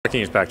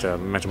games back to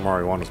Memento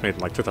Mori 1 was made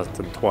in like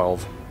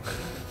 2012.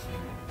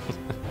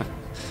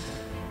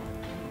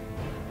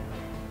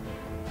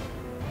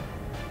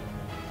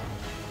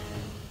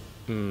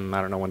 I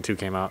don't know when 2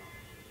 came out.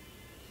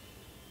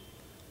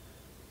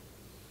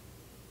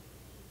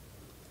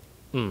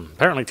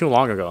 Apparently too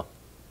long ago.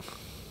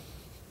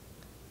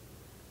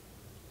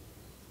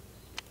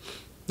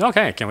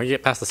 Okay, can we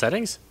get past the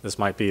settings? This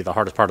might be the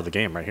hardest part of the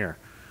game right here.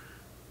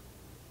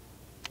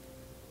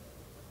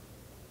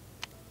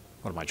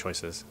 What are my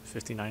choices?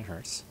 59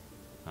 hertz.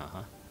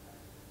 I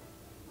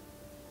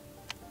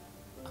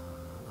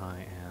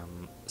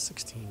am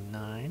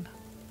 16.9.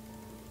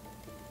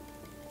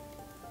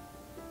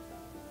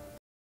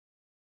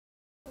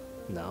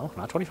 No,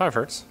 not 25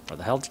 hertz. Where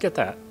the hell did you get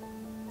that?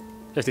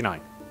 59.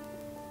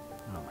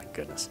 Oh my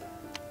goodness.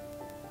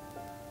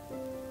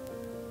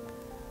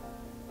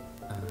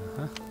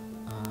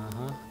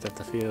 Depth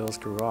of field,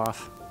 screw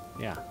off.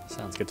 Yeah,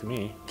 sounds good to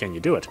me. Can you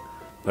do it?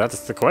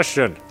 That's the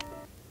question.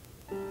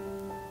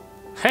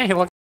 Hey,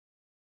 look.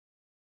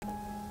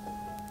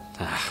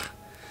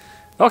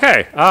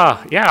 Okay,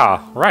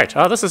 yeah, right.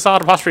 This is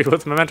audap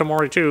with Memento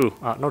Mori 2.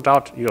 No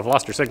doubt you have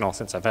lost your signal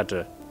since I've had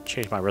to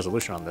change my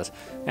resolution on this.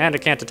 And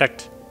it can't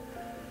detect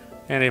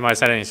any of my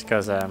settings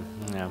because, yeah,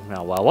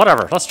 well,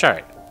 whatever. Let's try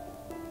it.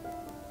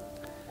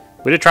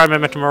 We did try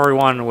Memento Mori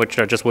 1, which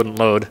just wouldn't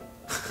load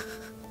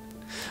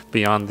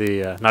beyond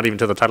the, not even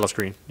to the title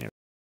screen. Yeah,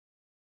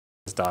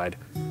 it's died.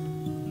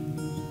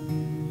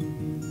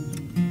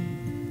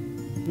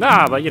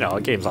 Nah, but you know,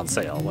 a game's on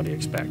sale. What do you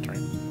expect, right?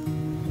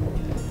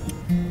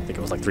 I think it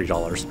was like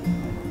 $3.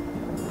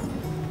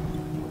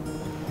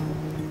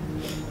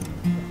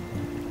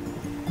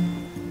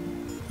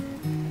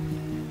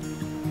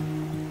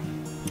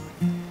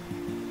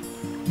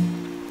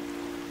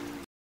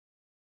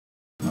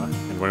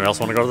 Anyone else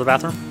want to go to the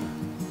bathroom?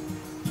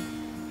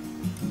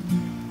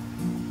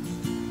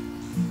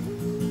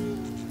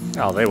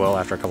 Oh, they will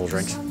after a couple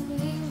drinks.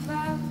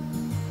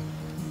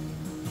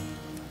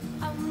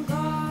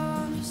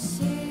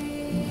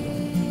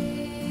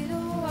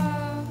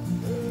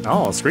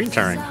 Oh, screen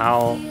tearing.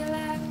 How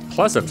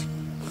pleasant.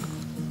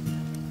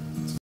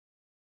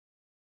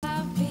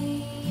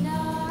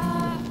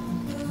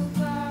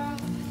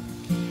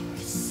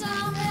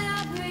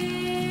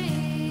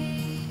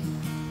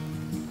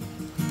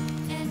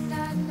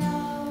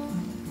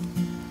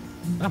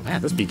 Oh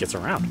man, this beat gets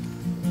around.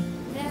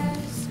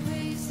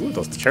 Ooh,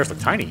 those chairs look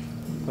tiny.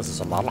 This is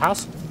a model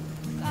house?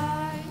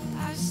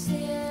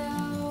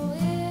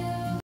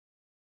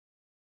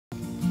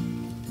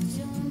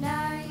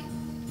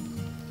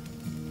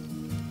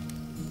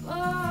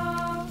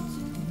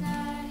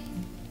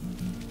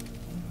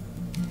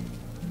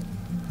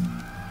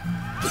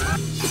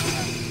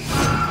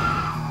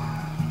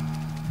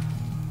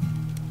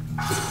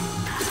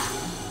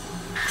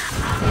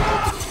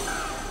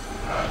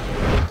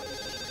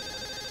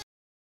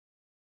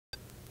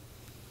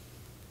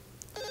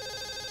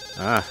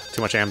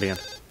 Too much ambient.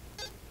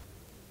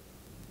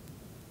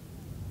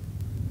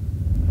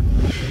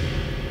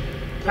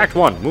 Act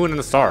 1, Moon and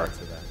the Star.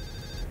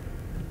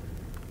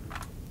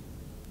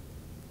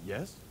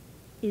 Yes?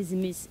 Is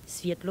Miss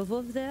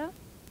Svietlovov there?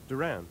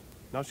 Durand.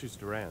 Now she's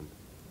Durand.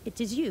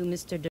 It is you,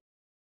 Mr. Durand.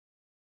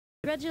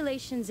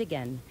 Congratulations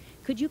again.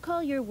 Could you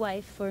call your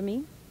wife for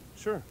me?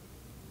 Sure.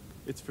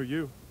 It's for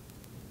you.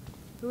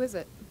 Who is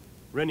it?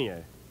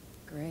 Renier.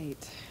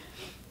 Great.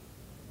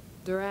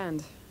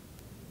 Durand.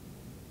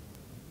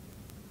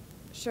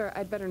 Sure,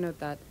 I'd better note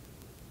that.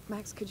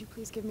 Max, could you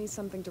please give me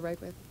something to write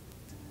with?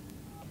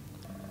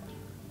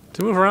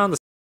 To move around the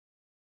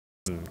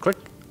click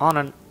on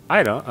an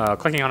item.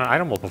 Clicking on an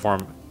item will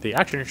perform the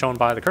action shown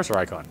by the cursor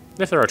icon.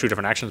 If there are 2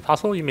 different actions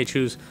possible, you may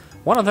choose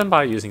one of them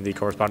by using the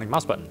corresponding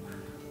mouse button.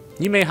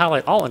 You may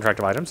highlight all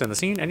interactive items in the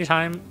scene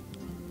anytime,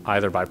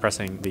 either by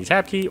pressing the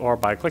tab key or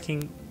by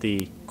clicking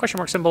the question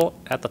mark symbol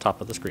at the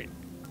top of the screen.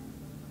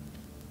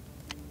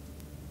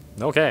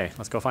 Okay,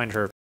 let's go find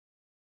her.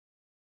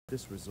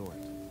 This resort.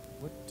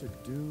 What to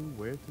do,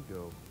 where to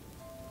go.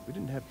 We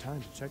didn't have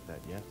time to check that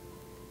yet.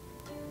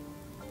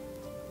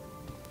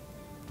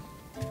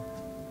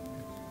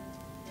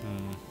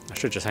 I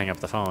should just hang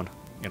up the phone,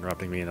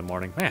 interrupting me in the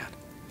morning. Man,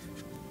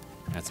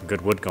 had some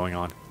good wood going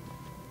on.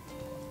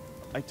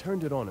 I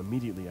turned it on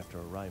immediately after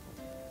arrival.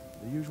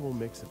 The usual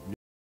mix of new.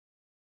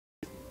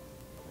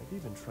 I've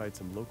even tried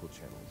some local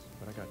channels,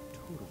 but I got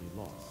totally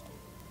lost.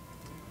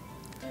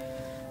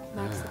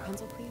 Max, the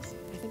pencil, please?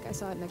 I think I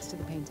saw it next to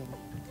the painting.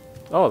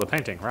 Oh, the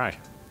painting, right.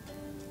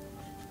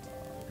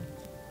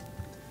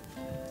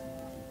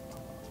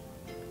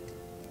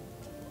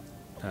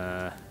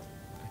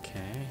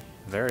 Okay.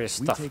 Various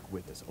stuff. We take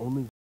with us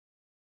only.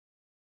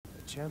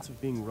 The chance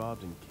of being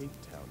robbed in Cape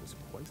Town is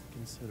quite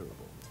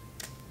considerable.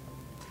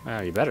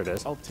 Well, you bet it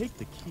is. I'll take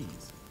the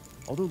keys,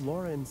 although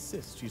Laura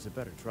insists she's a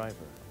better driver.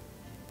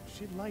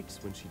 She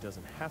likes when she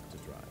doesn't have to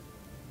drive.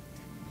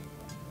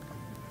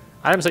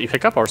 Items that you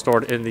pick up are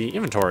stored in the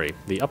inventory,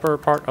 the upper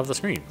part of the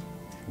screen.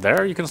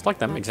 There you can select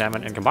them,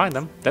 examine, and combine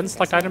them, then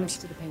select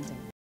items.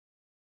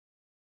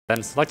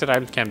 Then selected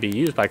items can be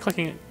used by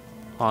clicking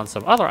on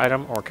some other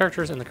item or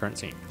characters in the current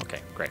scene.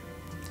 Okay, great.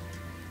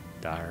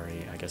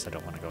 Diary. I guess I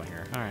don't want to go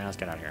here. All right, let's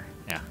get out of here.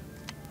 Yeah.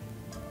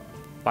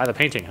 Buy the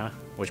painting, huh?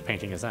 Which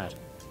painting is that?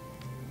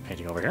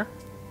 Painting over here?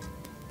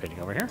 Painting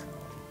over here?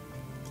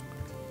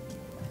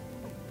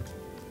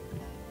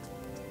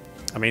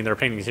 I mean, there are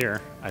paintings here.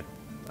 I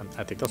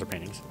think those are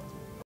paintings.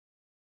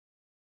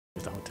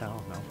 Is the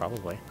hotel? No,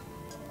 probably.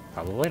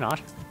 Probably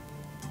not.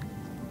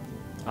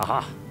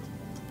 Aha.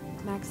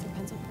 Max, the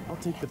pencil? I'll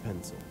take the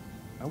pencil.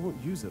 I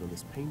won't use it on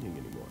this painting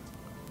anymore.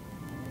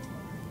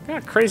 What kind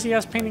of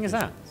crazy-ass painting is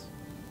that?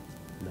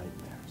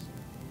 Nightmares.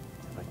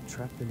 If I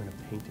trap them in a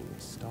painting, they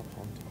stop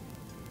haunting me.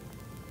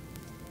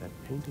 That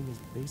painting is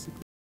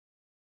basically...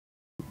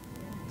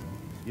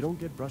 You don't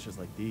get brushes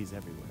like these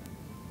everywhere.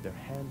 They're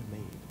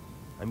handmade.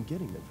 I'm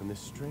getting them from this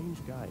strange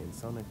guy in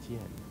Saint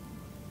Etienne.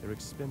 They're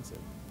expensive,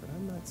 but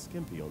I'm not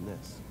skimpy on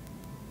this.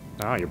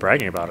 Oh, you're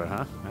bragging about it,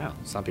 huh? Yeah,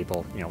 some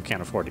people, you know,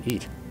 can't afford to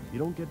eat. You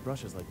don't get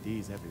brushes like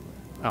these everywhere.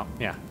 Oh,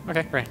 yeah.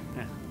 Okay, great.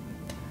 Yeah.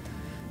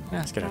 Yeah,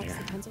 let's get out of Max,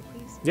 here. the pencil,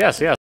 please?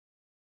 Yes, yes.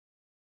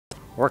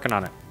 Working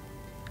on it.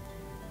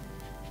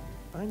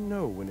 I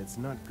know when it's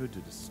not good to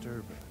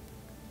disturb her,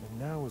 and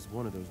now is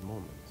one of those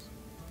moments.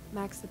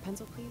 Max, the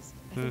pencil, please?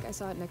 I think I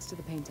saw it next to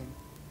the painting.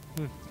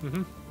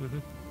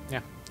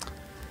 Yeah.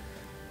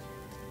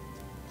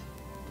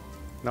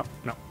 No,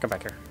 no, come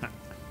back here. No.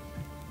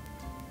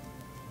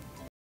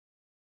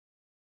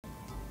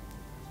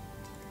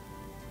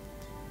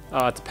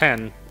 It's a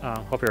pen.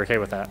 Hope you're okay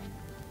with that.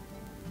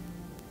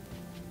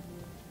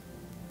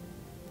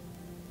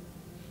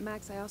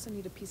 Max, I also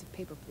need a piece of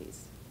paper,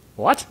 please.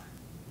 What?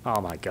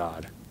 Oh my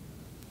god.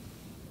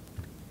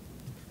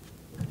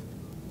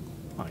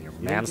 Oh, you're a You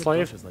don't man get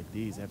slave? brushes like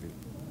these everywhere.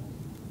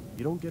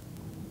 You don't get...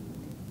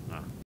 Oh.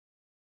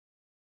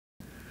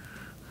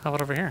 How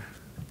about over here?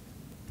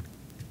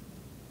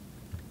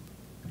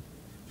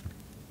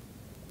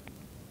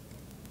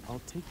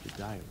 I'll take the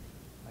diary.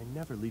 I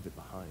never leave it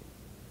behind.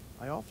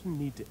 I often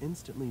need to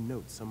instantly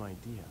note some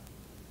idea.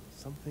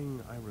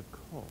 Something I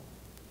recall.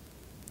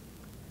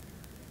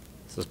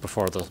 This is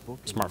before the Book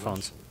in smartphones.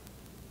 Russian.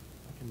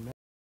 I can imagine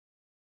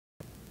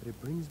that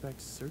it brings back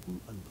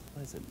certain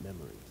unpleasant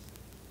memories.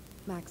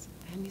 Max,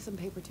 hand me some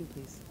paper too,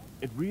 please.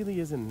 It really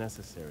isn't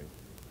necessary.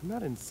 I'm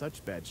not in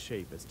such bad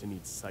shape as to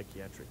need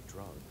psychiatric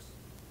drugs.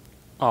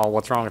 Oh,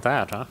 what's wrong with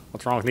that, huh?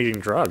 What's wrong with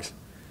needing drugs?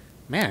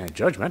 Man,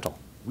 judgmental.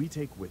 We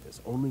take with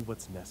us only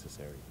what's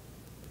necessary.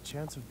 The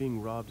chance of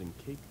being robbed and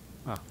cake.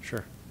 Oh,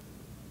 sure.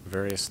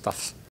 Various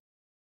stuffs.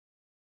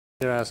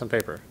 Yeah, some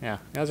paper. Yeah,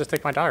 I'll just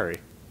take my diary.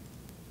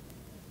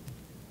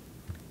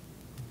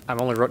 I've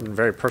only written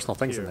very personal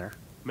things in Here, there.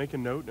 make a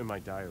note in my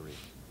diary.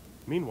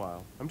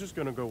 Meanwhile, I'm just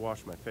gonna go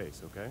wash my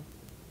face, okay?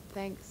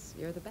 Thanks,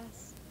 you're the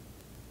best.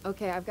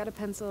 Okay, I've got a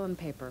pencil and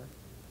paper.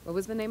 What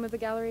was the name of the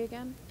gallery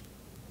again?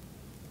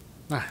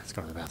 Ah, let's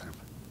go to the bathroom.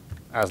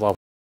 As well.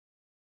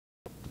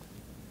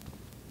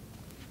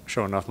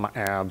 Showing off my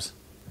abs.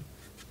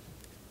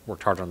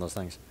 Worked hard on those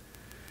things.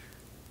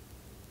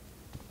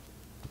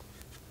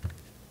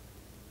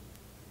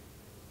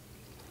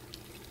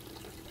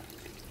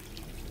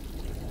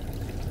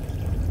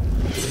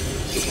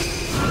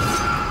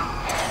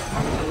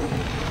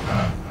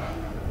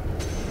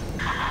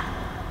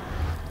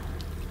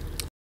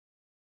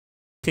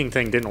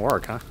 Thing didn't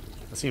work, huh?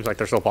 It seems like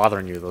they're still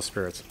bothering you, those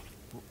spirits.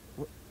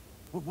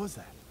 What was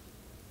that?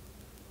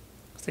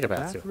 Let's take a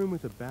bath, too. Bathroom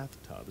with a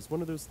bathtub is one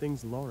of those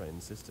things Laura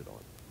insisted on.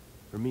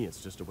 For me,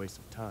 it's just a waste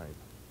of time,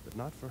 but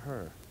not for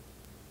her.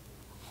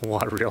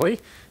 What,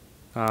 really?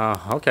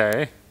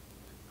 Okay.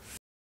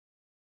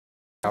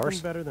 Nothing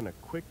Hours? better than a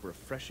quick,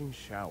 refreshing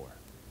shower.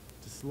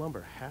 To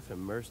slumber half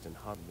immersed in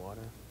hot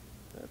water,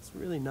 that's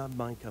really not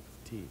my cup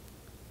of tea.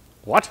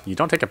 What? You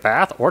don't take a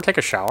bath or take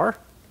a shower?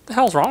 What the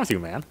hell's wrong with you,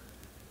 man?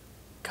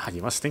 God,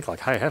 you must stink like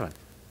high heaven.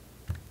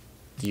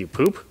 Do you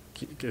poop?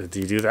 Do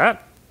you do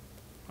that?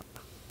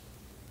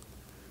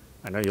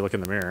 I know you look in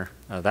the mirror.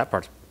 That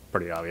part's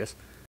pretty obvious.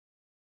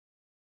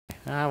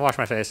 Wash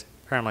my face.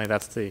 Apparently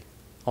that's the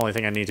only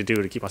thing I need to do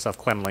to keep myself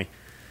cleanly.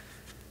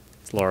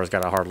 Laura's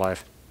got a hard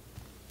life.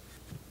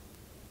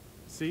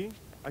 See?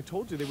 I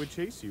told you they would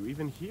chase you,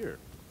 even here.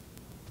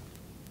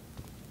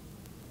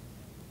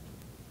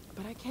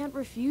 But I can't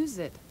refuse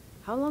it.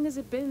 How long has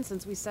it been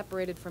since we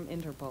separated from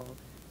Interpol?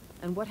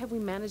 And what have we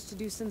managed to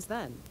do since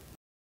then?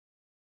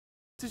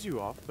 Pisses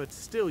you off, but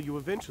still you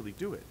eventually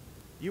do it.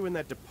 You and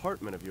that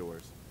department of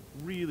yours.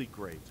 Really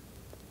great.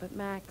 But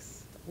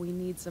Max, we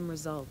need some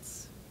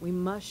results. We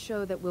must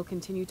show that we'll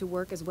continue to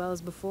work as well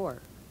as before.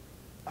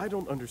 I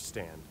don't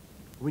understand.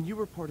 When you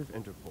were part of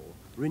Interpol,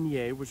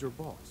 Renier was your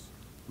boss.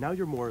 Now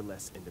you're more or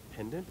less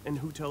independent, and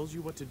who tells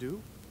you what to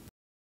do?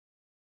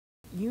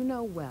 You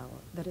know well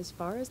that as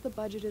far as the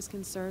budget is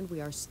concerned, we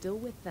are still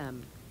with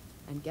them.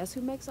 And guess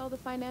who makes all the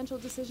financial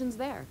decisions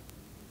there?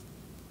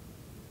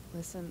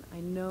 Listen, I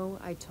know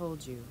I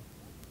told you.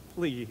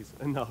 Please,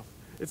 enough.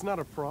 It's not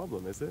a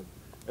problem, is it?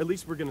 At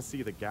least we're gonna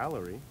see the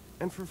gallery,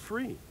 and for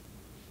free.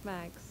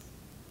 Max,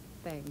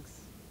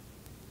 thanks.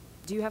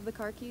 Do you have the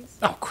car keys?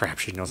 Oh crap,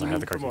 she knows I have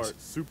the car From our keys.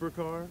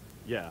 supercar?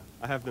 Yeah,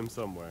 I have them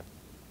somewhere.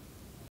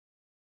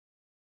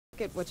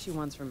 Look at what she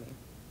wants from me.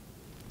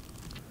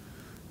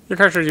 Your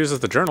character uses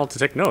the journal to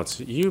take notes.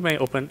 You may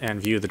open and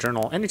view the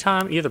journal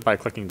anytime, either by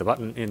clicking the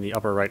button in the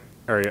upper right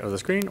area of the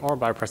screen or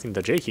by pressing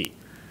the J key.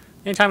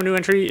 Anytime a new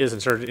entry is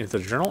inserted into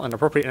the journal, an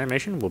appropriate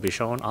animation will be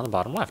shown on the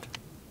bottom left.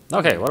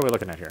 Okay, what are we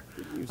looking at here?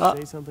 Didn't you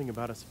say something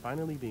about us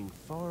finally being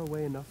far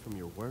away enough from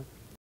your work?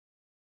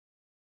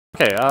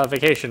 Okay,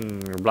 vacation,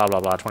 blah, blah,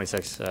 blah,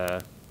 26.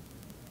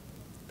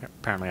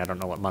 Apparently, I don't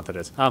know what month it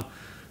is. The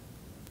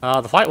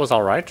flight was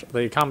all right.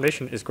 The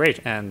accommodation is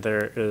great, and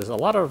there is a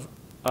lot of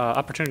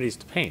opportunities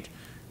to paint.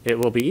 It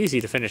will be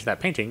easy to finish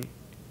that painting.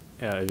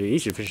 It'll be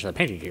easy to finish that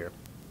painting here.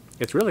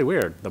 It's really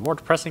weird. The more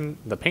depressing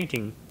the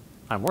painting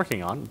I'm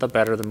working on, the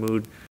better the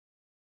mood.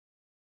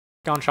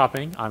 On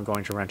shopping, I'm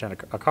going to rent a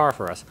car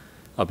for us.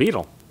 A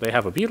Beetle. They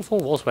have a beautiful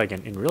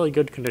Volkswagen in really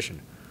good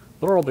condition.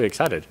 Laura will be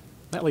excited.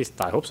 At least,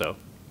 I hope so.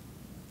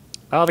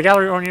 The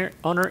gallery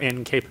owner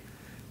in Cape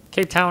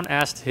Town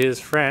asked his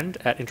friend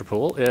at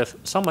Interpol if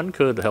someone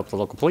could help the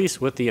local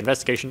police with the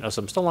investigation of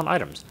some stolen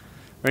items.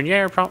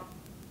 Renier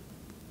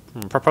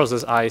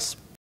proposes I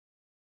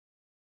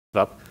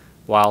up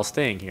while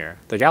staying here.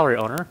 The gallery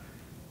owner,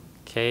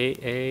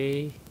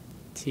 Katlego,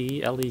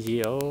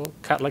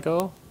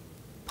 Katlego,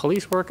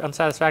 police work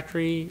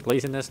unsatisfactory,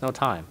 laziness, no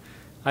time.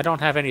 I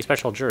don't have any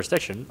special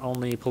jurisdiction,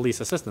 only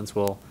police assistance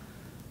will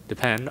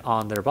depend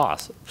on their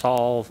boss.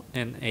 Solve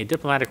in a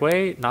diplomatic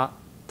way, not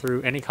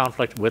through any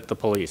conflict with the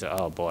police.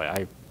 Oh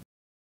boy,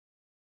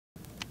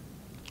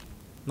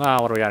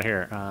 what do we got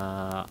here?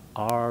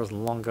 Ars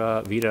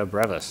longa vita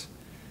brevis.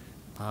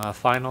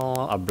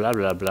 Final, blah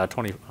blah blah,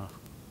 20.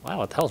 Wow,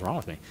 what the hell's wrong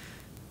with me?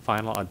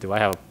 Final, do I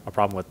have a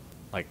problem with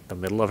like the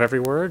middle of every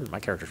word? My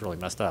character's really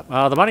messed up.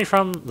 The money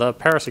from the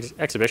Paris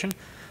exhibition,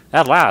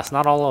 at last,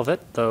 not all of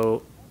it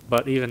though,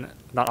 but even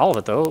not all of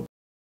it though,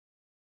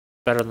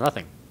 better than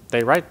nothing.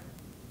 They write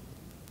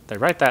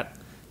that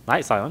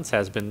Night Silence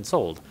has been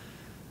sold.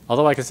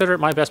 Although I consider it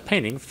my best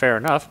painting, fair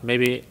enough,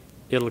 maybe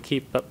it'll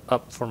keep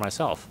up for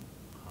myself.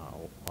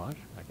 What?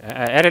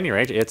 At any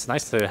rate, it's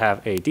nice to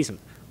have a decent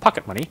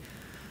pocket money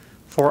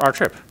for our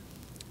trip.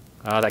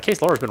 That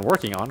case Laura's been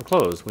working on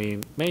closed. We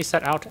may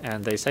set out,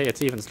 and they say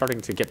it's even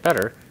starting to get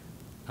better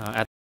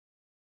at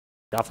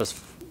the Office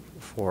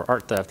for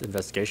Art Theft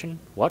Investigation.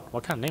 What?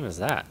 What kind of name is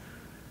that?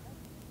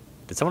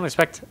 Did someone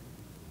expect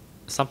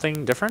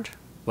something different?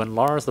 When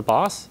Laura's the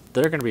boss,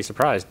 they're going to be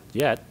surprised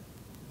yet.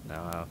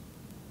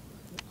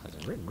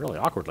 It's written really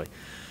awkwardly.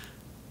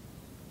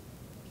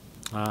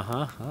 You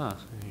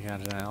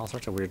got all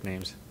sorts of weird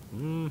names.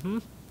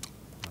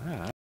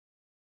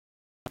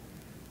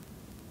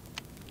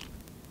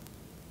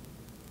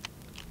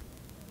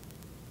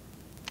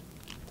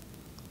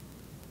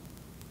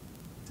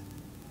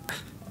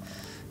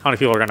 How many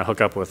people are going to hook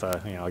up with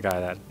a guy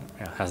that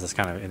has this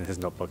kind of in his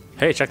notebook?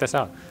 Hey, check this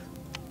out.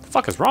 What the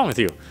fuck is wrong with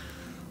you?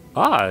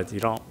 You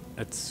don't.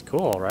 It's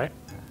cool, right?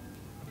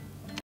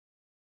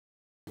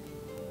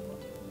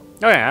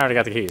 Oh yeah, I already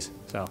got the keys.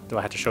 So, do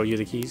I have to show you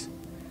the keys?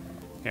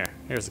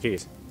 Here's the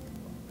keys.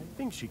 I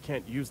think she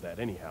can't use that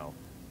anyhow.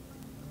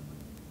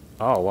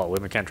 Oh, what?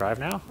 Women can't drive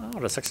now? Oh,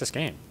 what a sexist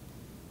game.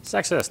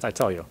 Sexist, I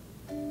tell you.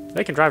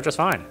 They can drive just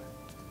fine.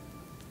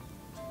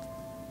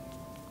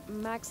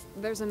 Max,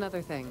 there's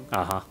another thing.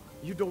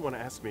 You don't want to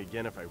ask me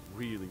again if I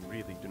really,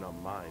 really do not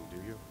mind, do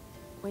you?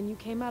 When you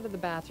came out of the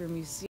bathroom,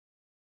 you see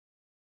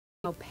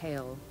how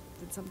pale.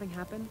 Did something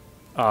happen?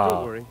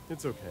 Don't worry,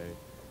 it's okay.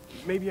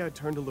 Maybe I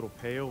turned a little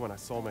pale when I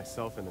saw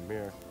myself in the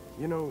mirror.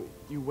 You know,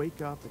 you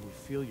wake up and you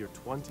feel you're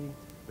 20,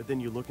 but then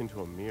you look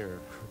into a mirror.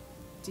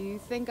 Do you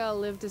think I'll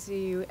live to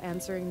see you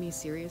answering me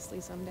seriously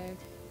someday?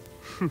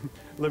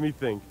 Let me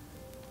think.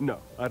 No,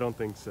 I don't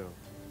think so.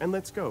 And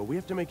let's go. We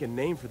have to make a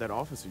name for that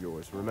office of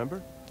yours,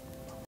 remember?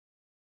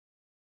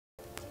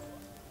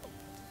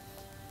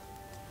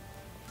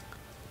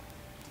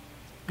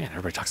 Man,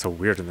 everybody talks so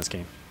weird in this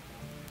game.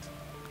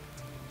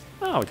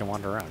 Oh, we can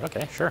wander around.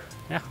 Okay, sure.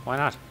 Yeah, why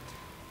not?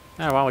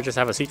 Why don't we just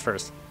have a seat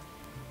first?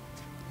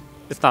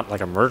 It's not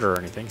like a murder or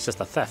anything, it's just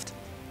a theft.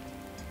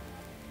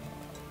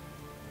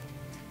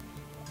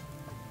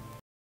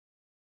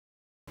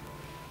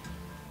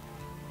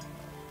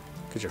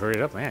 Could you hurry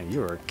it up? Man, you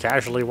were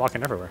casually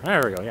walking everywhere.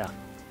 There we go, yeah.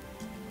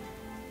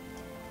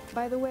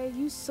 By the way,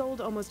 you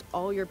sold almost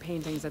all your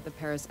paintings at the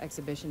Paris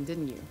exhibition,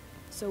 didn't you?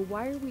 So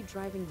why are we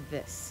driving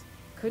this?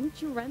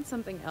 Couldn't you rent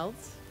something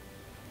else?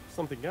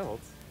 Something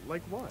else?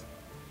 Like what?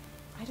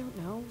 I don't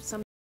know.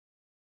 Some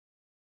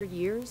for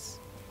years?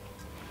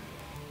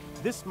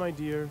 This, my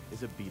dear,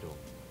 is a Beetle.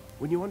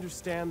 When you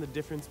understand the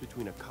difference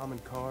between a common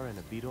car and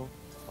a Beetle,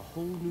 a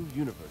whole new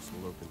universe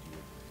will open to you.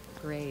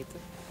 Great.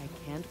 I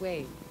can't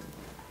wait.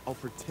 I'll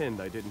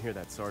pretend I didn't hear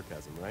that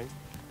sarcasm, right?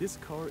 This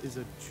car is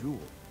a jewel.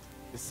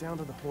 The sound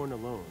of the horn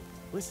alone.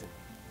 Listen.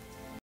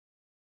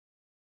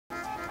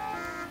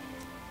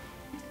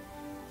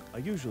 I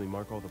usually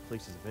mark all the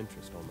places of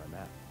interest on my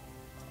map.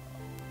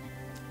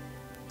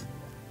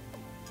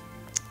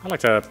 I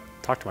like to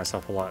talk to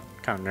myself a lot,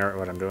 kind of narrate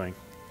what I'm doing.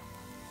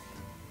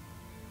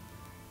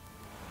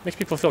 Makes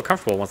people feel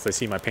comfortable once they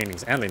see my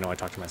paintings and they know I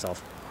talk to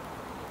myself.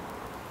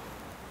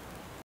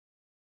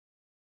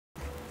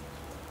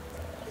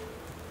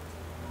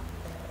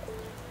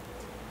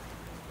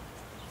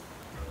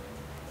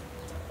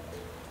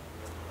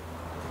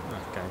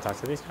 Can I talk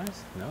to these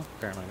guys? No,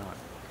 apparently not.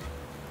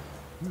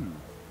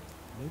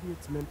 Maybe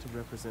it's meant to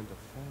represent a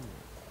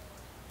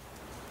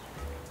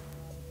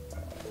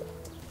family.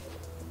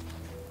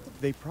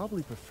 They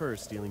probably prefer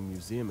stealing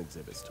museum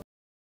exhibits to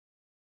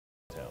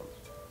town,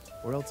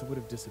 or else it would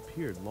have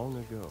disappeared long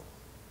ago.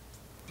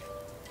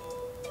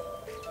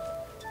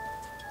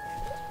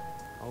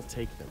 I'll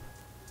take them.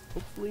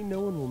 Hopefully no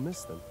one will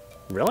miss them.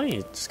 Really?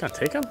 You just gonna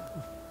take them?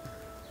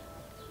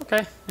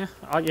 Okay,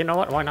 yeah. You know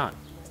what? Why not?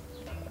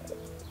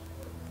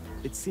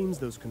 It seems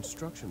those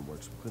construction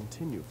works will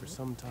continue for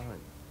some time.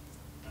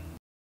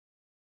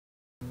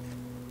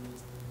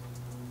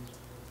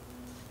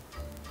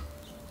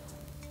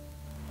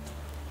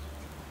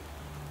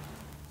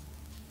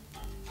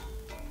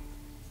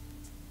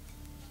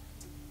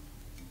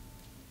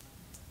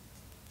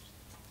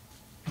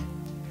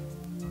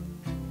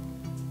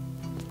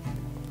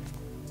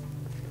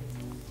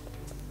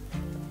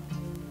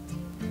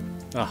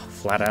 Oh,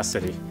 flat-ass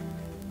city.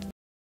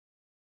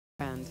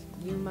 And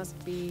you must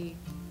be...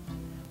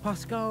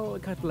 Pascal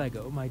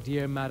Catlego, my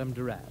dear Madame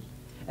Durand.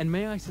 And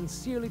may I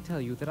sincerely tell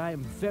you that I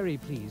am very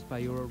pleased by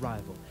your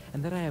arrival,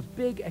 and that I have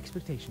big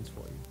expectations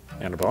for you.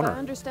 And a If I boner.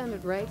 understand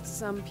it right,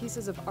 some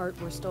pieces of art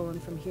were stolen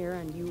from here,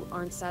 and you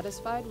aren't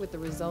satisfied with the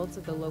results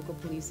of the local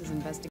police's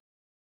investigation.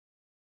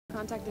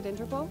 Contacted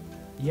Interpol?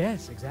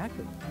 Yes,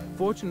 exactly.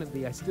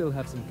 Fortunately, I still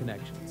have some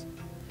connections.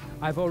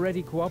 I've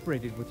already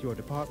cooperated with your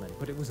department,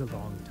 but it was a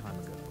long time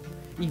ago.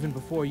 Even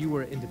before you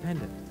were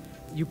independent.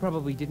 You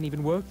probably didn't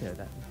even work there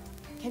then.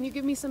 Can you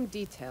give me some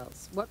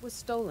details? What was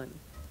stolen?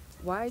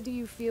 Why do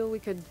you feel we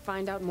could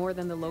find out more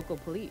than the local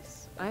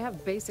police? I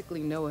have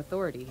basically no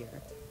authority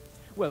here.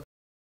 Well,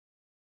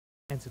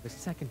 answer the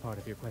second part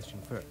of your question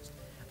first.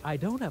 I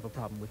don't have a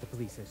problem with the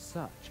police as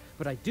such,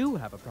 but I do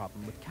have a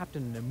problem with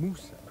Captain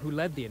Namusa, who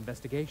led the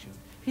investigation.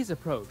 His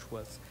approach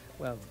was,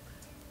 well,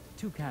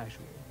 too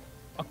casual.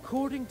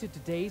 According to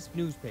today's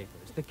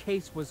newspapers, the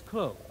case was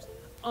closed.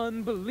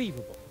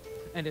 Unbelievable.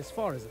 And as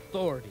far as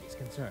authority is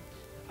concerned,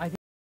 I think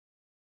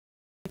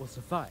it will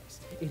suffice.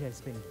 It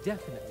has been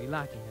definitely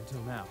lacking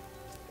until now.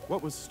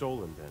 What was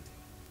stolen then?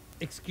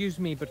 Excuse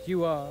me, but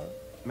you are...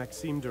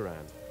 Maxime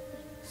Durand.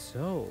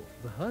 So,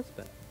 the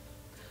husband.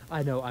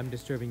 I know I'm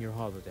disturbing your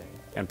holiday.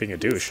 And being a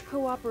douche.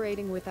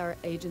 Cooperating with our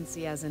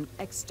agency as an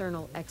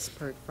external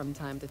expert from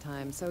time to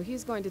time, so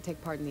he's going to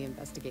take part in the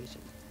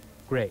investigation.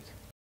 Great.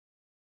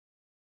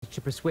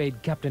 To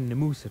persuade Captain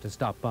Namusa to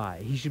stop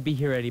by. He should be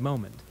here any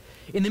moment.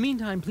 In the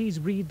meantime, please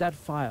read that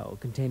file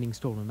containing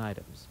stolen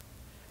items.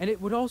 And it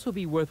would also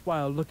be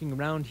worthwhile looking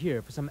around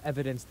here for some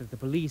evidence that the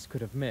police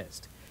could have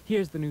missed.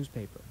 Here's the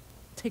newspaper.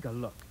 Take a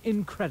look.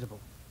 Incredible.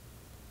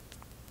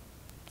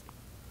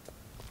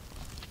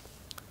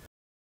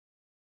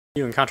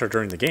 You encounter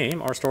during the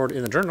game are stored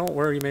in the journal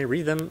where you may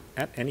read them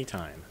at any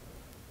time.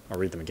 Or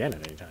read them again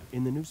at any time.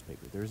 In the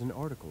newspaper, there is an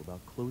article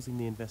about closing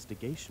the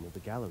investigation of the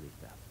gallery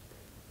theft.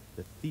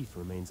 The thief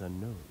remains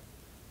unknown.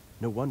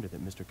 No wonder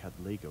that Mr.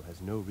 Catlego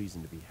has no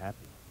reason to be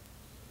happy.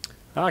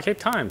 Cape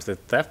Times, the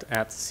theft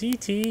at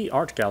CT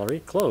Art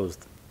Gallery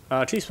closed.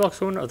 Chief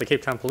spokeswoman of the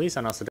Cape Town Police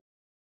announced the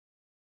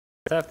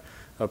theft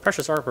of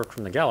precious artwork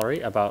from the gallery,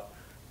 about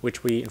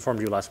which we informed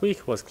you last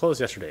week, was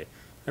closed yesterday.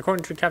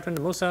 According to Captain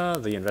Musa,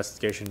 the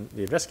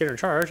investigator in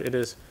charge, it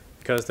is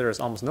because there is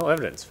almost no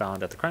evidence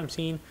found at the crime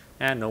scene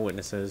and no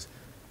witnesses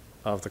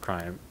of the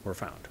crime were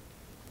found.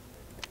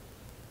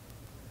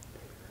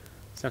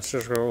 San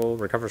Francisco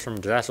recovers from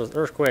disastrous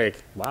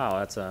earthquake. Wow,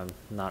 that's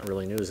not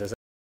really news, is it?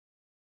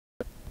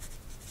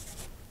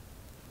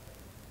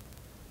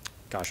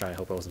 Gosh, I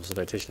hope I wasn't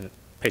supposed to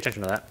pay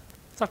attention to that.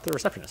 Let's talk to the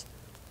receptionist.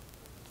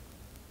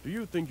 Do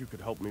you think you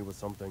could help me with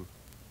something?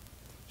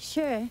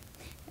 Sure.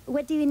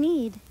 What do you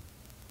need?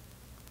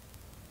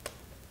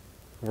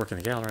 Work in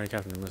the gallery,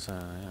 Captain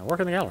Musa. Yeah, work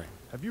in the gallery.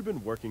 Have you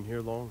been working here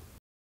long?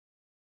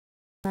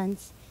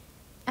 Months.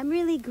 I'm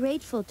really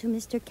grateful to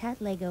Mr.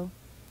 Catlego.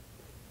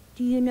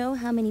 Do you know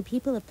how many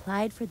people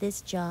applied for this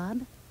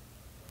job?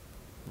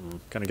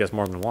 Gonna guess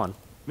more than one.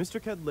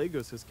 Mr.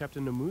 Catlego says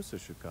Captain Namusa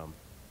should come.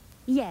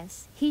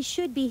 Yes, he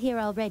should be here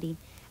already.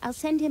 I'll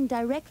send him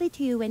directly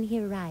to you when he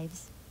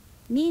arrives.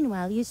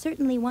 Meanwhile, you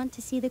certainly want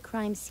to see the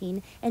crime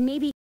scene and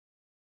maybe...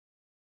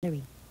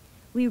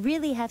 We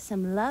really have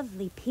some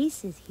lovely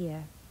pieces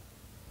here.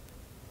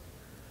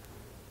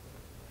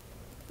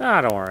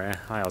 Ah, don't worry.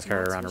 I always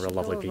carry Max, around a we real should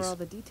lovely go over piece. all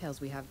the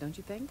details we have, don't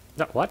you think?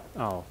 What?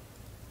 Oh,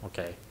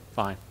 okay,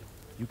 fine.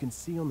 You can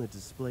see on the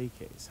display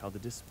case how the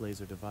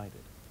displays are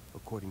divided,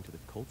 according to the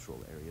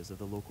cultural areas of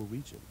the local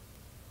region.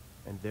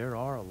 And there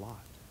are a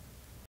lot.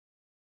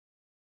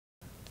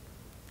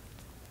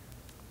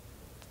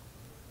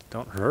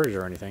 Don't hurry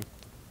or anything.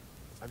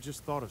 I've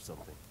just thought of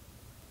something.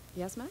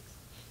 Yes, Max?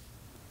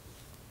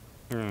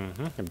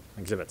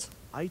 Exhibits.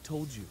 I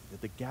told you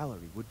that the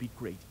gallery would be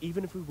great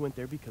even if we went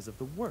there because of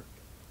the work.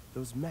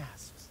 Those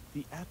masks,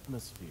 the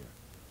atmosphere.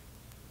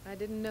 I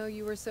didn't know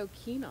you were so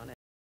keen on it.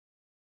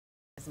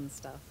 And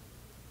stuff.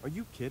 Are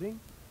you kidding?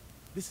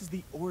 This is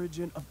the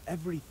origin of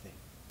everything.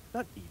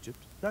 Not Egypt,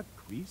 not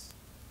Greece.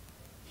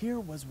 Here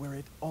was where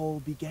it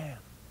all began.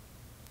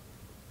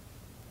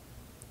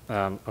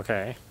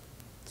 Okay.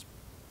 It's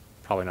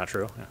probably not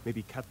true. Yeah.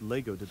 Maybe Cat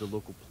Lego did the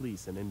local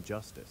police an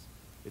injustice.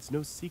 It's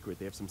no secret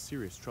they have some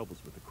serious troubles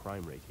with the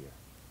crime rate here.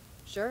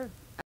 Sure.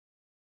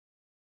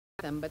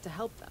 Them, but to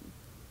help them.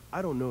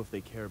 I don't know if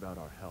they care about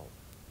our help.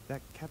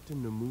 That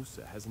Captain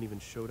Namusa hasn't even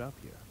showed up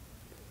here.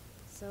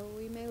 So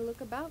we may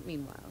look about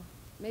meanwhile.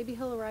 Maybe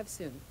he'll arrive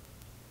soon.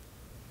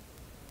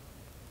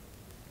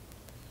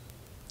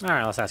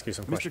 Alright, let's ask you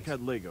some Mr. questions.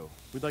 Cat Lego,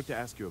 we'd like to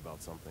ask you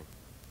about something.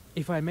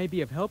 If I may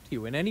be of help to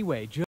you in any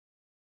way,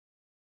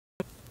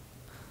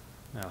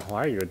 Now,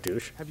 why are you a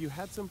douche? Have you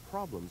had some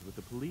problems with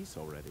the police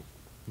already?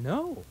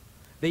 No.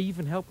 They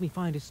even helped me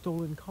find a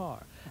stolen car.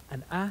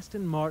 An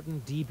Aston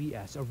Martin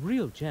DBS, a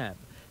real gem.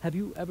 Have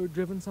you ever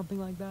driven something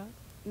like that?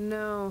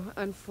 No,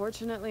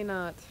 unfortunately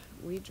not.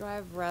 We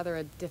drive rather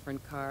a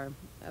different car.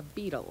 A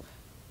Beetle.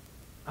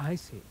 I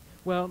see.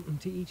 Well,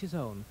 to each his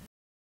own.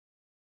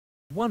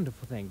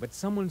 Wonderful thing, but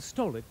someone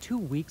stole it 2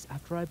 weeks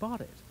after I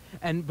bought it.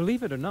 And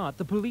believe it or not,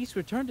 the police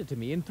returned it to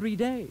me in 3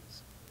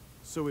 days.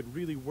 So it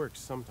really works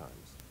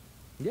sometimes.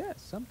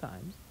 Yes,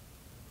 sometimes.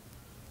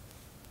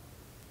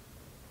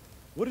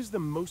 What is the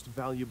most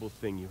valuable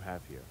thing you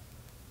have here?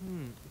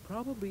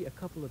 Probably a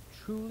couple of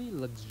truly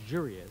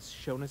luxurious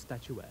Shona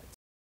statuettes.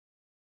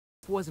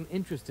 Wasn't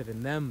interested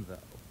in them, though,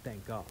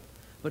 thank God.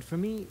 But for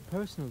me,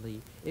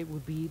 personally, it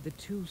would be the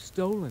 2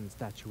 stolen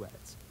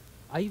statuettes.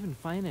 I even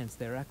financed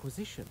their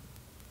acquisition.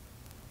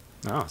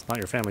 No, it's not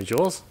your family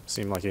jewels?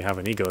 Seem like you have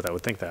an ego that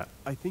would think that.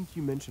 I think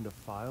you mentioned a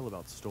file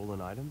about stolen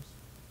items?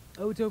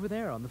 Oh, it's over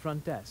there on the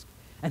front desk.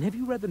 And have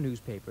you read the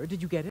newspaper?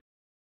 Did you get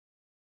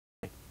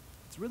it?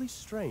 It's really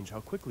strange how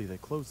quickly they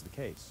closed the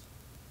case.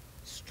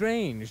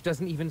 Strange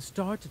doesn't even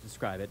start to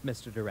describe it,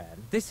 Mr.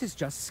 Duran. This is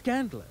just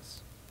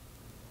scandalous.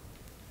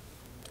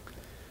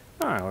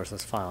 Alright, where's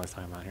this file he's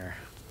talking about here?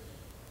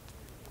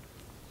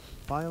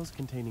 Files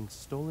containing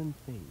stolen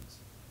things.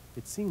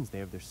 It seems they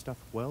have their stuff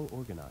well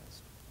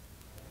organized.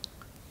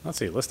 Let's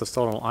see, list of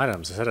stolen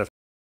items. A set of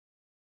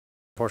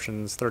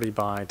portions 30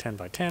 by 10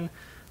 by 10.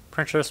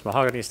 Precious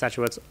mahogany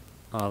statuettes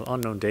of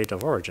unknown date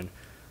of origin.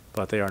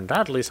 But they are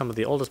undoubtedly some of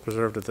the oldest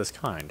preserved of this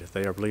kind.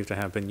 They are believed to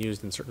have been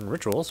used in certain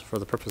rituals, for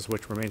the purpose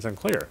which remains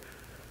unclear.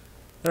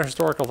 Their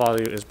historical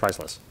value is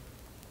priceless.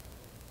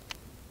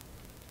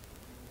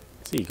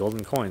 Let's see,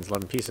 golden coins,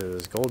 11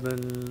 pieces.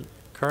 Golden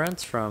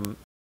currents from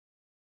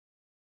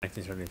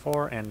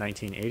 1974 and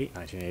 1980.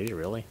 1980,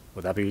 really?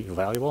 Would that be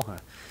valuable?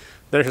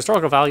 Their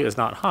historical value is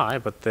not high,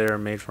 but they're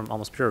made from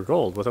almost pure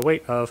gold, with a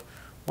weight of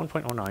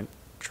 1.09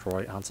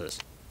 troy ounces.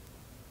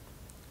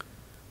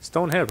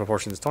 Stone head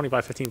proportions 20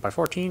 by 15 by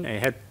 14, a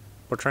head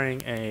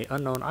portraying an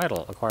unknown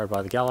idol acquired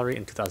by the gallery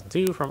in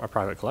 2002 from a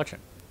private collection.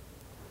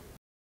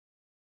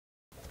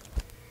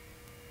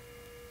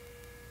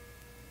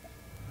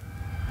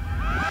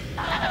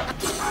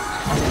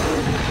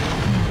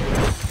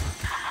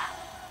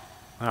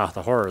 Ah,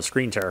 the horror of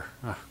screen terror.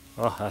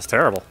 Oh, that's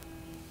terrible.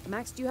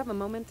 Max, do you have a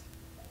moment?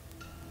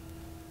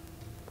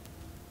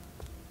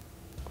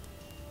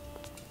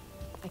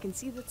 I can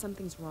see that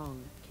something's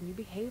wrong. Can you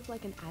behave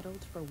like an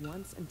adult for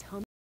once and tell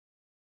me?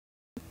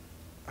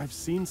 I've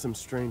seen some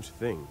strange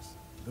things.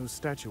 Those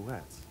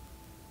statuettes.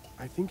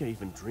 I think I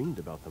even dreamed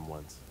about them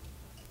once.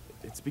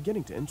 It's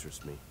beginning to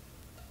interest me.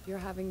 You're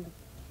having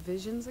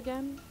visions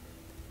again?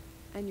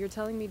 And you're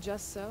telling me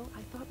just so?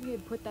 I thought we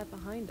had put that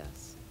behind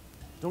us.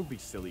 Don't be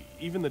silly.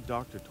 Even the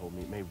doctor told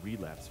me it may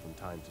relapse from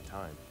time to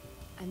time.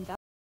 And that's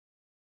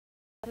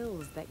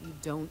pills that you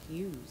don't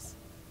use.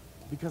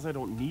 Because I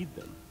don't need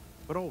them.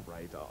 But all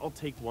right, I'll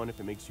take one if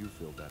it makes you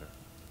feel better.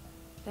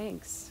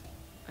 Thanks.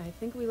 I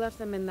think we left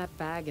them in that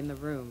bag in the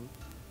room.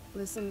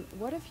 Listen,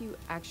 what if you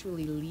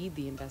actually lead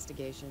the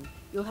investigation?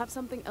 You'll have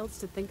something else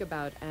to think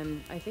about,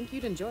 and I think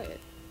you'd enjoy it.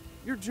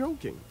 You're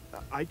joking.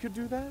 I could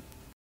do that?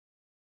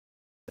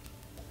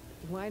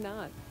 Why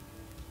not?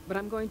 But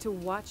I'm going to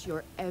watch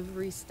your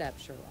every step,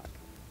 Sherlock.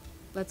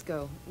 Let's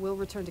go. We'll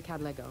return to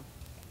Cad Lego.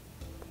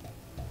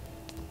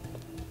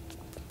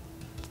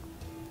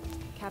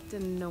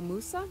 Captain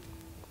Nomusa?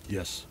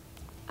 Yes.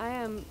 I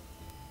am...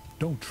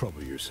 Don't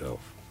trouble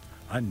yourself.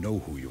 I know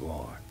who you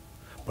are.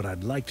 But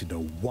I'd like to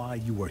know why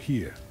you are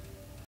here.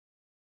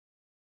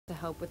 to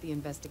help with the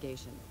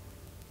investigation.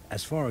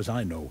 As far as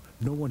I know,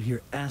 no one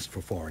here asked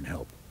for foreign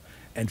help.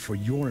 And for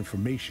your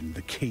information,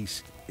 the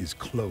case is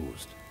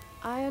closed.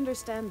 I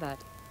understand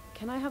that.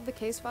 Can I have the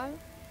case file?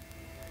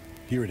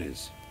 Here it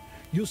is.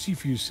 You'll see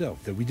for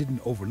yourself that we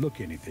didn't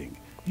overlook anything.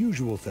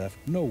 Usual theft,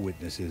 no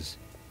witnesses.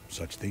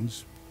 Such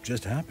things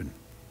just happen.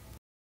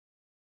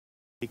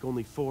 Take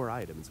only 4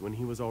 items when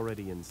he was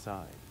already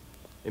inside.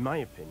 In my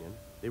opinion,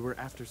 they were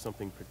after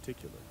something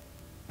particular.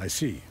 I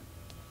see.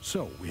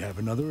 So, we have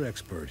another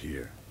expert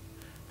here.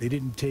 They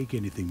didn't take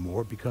anything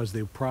more because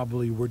they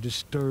probably were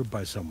disturbed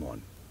by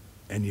someone.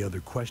 Any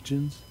other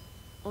questions?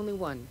 Only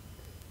one.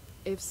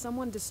 If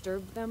someone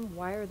disturbed them,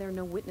 why are there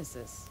no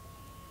witnesses?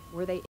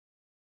 Were they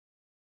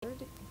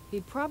injured?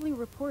 He'd probably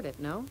report it,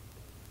 no?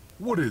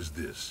 What is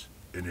this?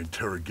 An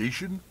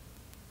interrogation?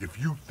 If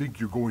you think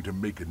you're going to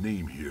make a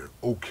name here,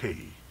 okay.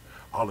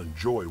 I'll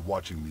enjoy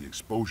watching the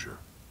exposure.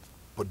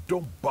 But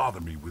don't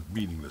bother me with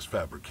meaningless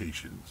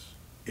fabrications.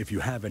 If you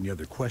have any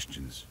other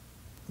questions,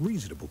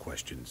 reasonable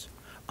questions,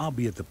 I'll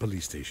be at the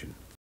police station.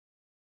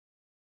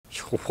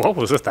 What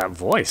was with that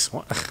voice?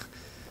 What?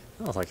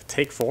 That was like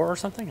take 4 or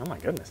something? Oh my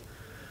goodness.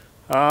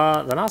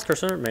 The mouse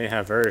cursor may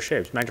have various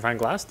shapes. Magnifying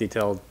glass,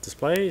 detailed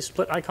display,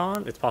 split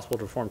icon. It's possible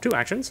to perform 2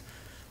 actions.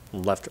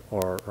 Left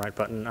or right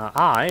button.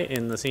 Eye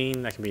in the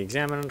scene that can be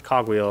examined.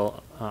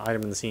 Cogwheel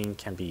item in the scene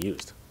can be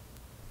used.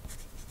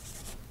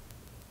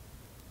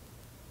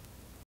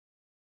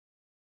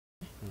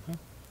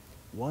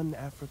 One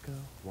Africa,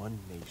 one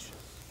nation.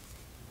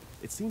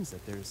 It seems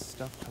that there's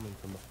stuff coming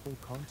from the whole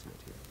continent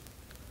here.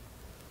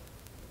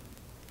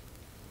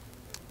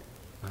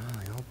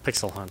 The old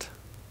pixel hunt.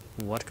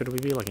 What could we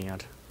be looking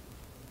at?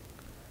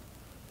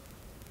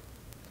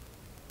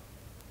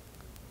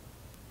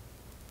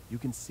 You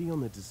can see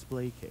on the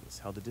display case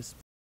how the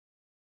display,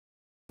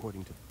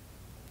 according to...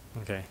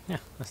 Okay, yeah,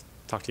 let's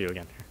talk to you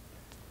again.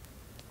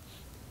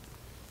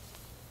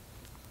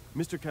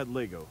 Mr.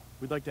 Cadlego,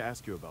 we'd like to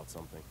ask you about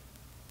something.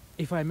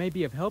 If I may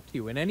be of help to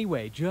you in any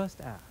way,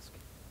 just ask.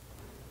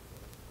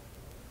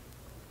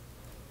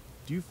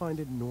 Do you find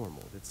it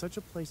normal that such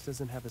a place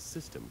doesn't have a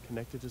system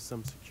connected to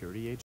some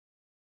security agency?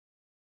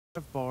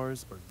 Have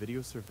bars or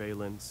video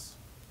surveillance?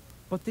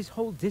 But this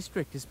whole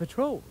district is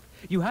patrolled.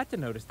 You had to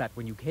notice that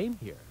when you came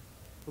here.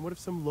 And what if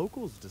some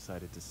locals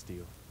decided to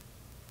steal?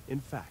 In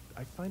fact,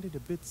 I find it a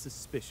bit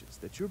suspicious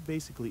that you're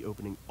basically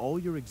opening all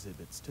your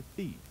exhibits to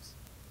thieves.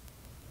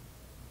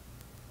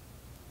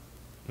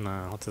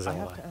 No, what's his I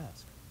have alibi? to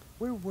ask,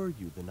 where were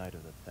you the night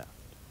of the theft?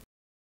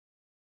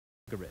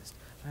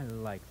 I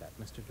like that,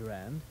 Mr.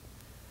 Durand.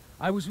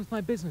 I was with my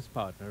business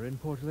partner in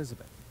Port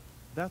Elizabeth.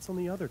 That's on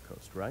the other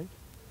coast, right?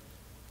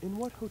 In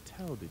what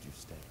hotel did you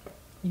stay?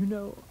 You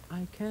know,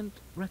 I can't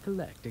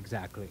recollect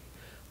exactly,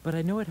 but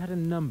I know it had a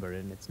number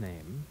in its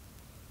name.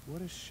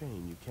 What a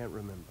shame you can't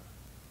remember.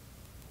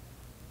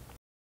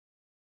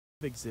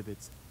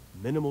 Exhibits,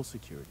 minimal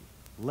security.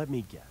 Let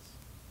me guess.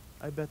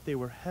 I bet they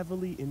were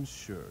heavily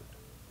insured.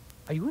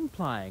 Are you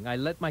implying I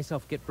let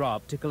myself get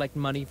robbed to collect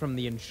money from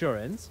the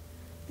insurance?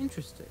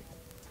 Interesting.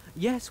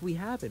 Yes, we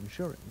have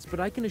insurance, but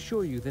I can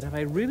assure you that if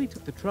I really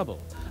took the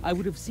trouble, I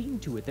would have seen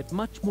to it that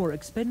much more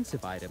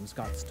expensive items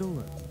got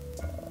stolen.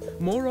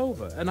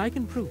 Moreover, and I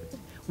can prove it,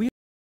 we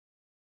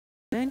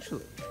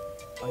financially.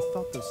 I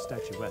thought those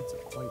statuettes are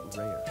quite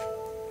rare.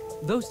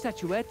 Those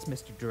statuettes,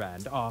 Mr.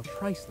 Durand, are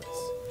priceless,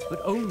 but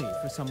only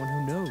for someone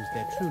who knows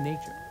their true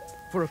nature.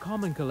 For a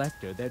common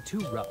collector, they're too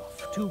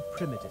rough, too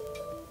primitive.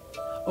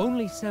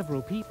 Only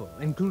several people,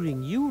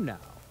 including you now,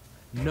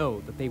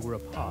 know that they were a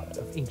part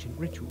of ancient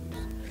rituals.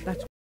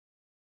 That's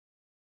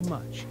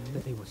much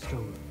that they were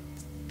stolen.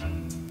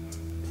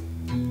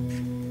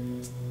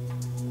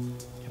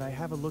 Can I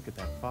have a look at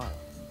that file?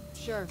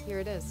 Sure, here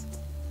it is.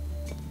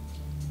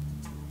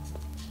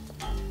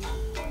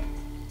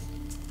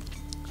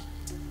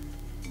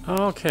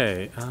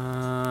 Okay,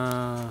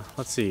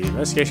 let's see.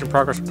 Investigation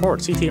progress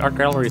report. CT Art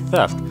Gallery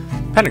theft.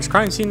 Appendix.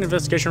 Crime scene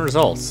investigation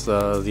results.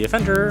 The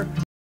offender...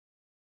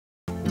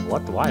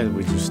 What? Why did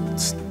we just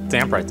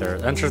stamp right there?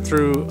 Entered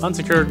through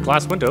unsecured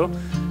glass window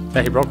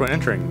that he broke when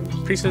entering.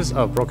 Pieces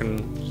of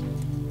broken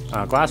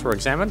glass were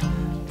examined,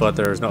 but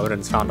there is no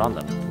evidence found on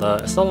them.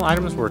 The stolen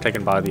items were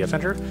taken by the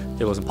offender.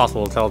 It was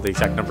impossible to tell the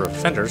exact number of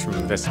offenders from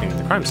investigating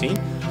the crime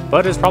scene,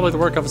 but it is probably the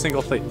work of a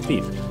single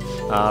thief.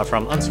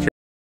 From unsecured...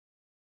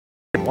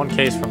 One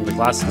case from the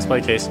glass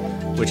display case,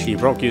 which he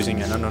broke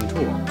using an unknown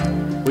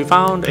tool. We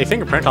found a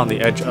fingerprint on the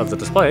edge of the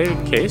display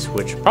case,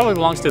 which probably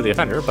belongs to the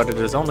offender, but it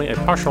is only a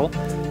partial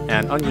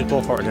and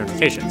unusable for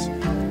identifications.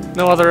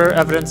 No other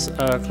evidence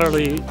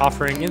clearly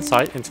offering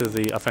insight into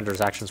the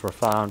offender's actions were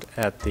found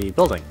at the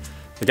building.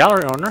 The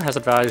gallery owner has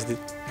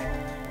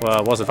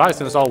was advised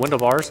to install window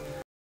bars to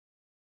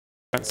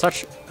prevent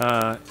such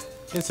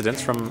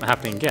incidents from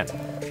happening again.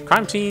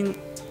 Crime scene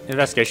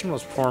investigation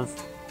was performed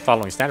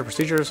following standard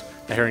procedures,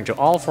 adhering to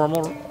all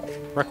formal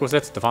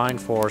requisites defined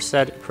for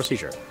said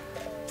procedure.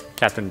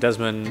 Captain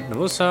Desmond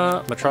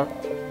Namusa,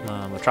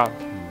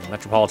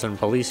 Metropolitan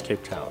Police,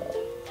 Cape Town.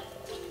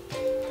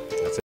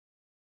 That's it.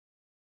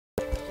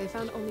 They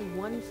found only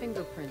one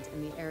fingerprint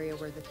in the area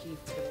where the thief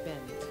could have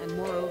been, and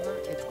moreover,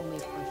 it's only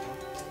partial.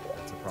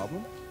 That's a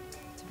problem?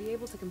 To be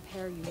able to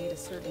compare, you need a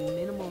certain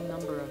minimal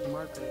number of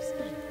markers,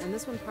 and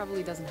this one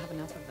probably doesn't have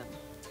enough of them.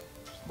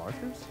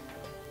 Markers?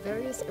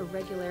 Various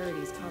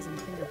irregularities causing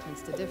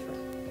fingerprints to differ.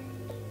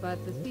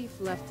 But the thief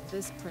left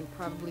this print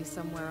probably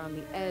somewhere on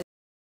the edge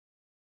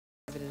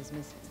of it is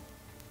missing.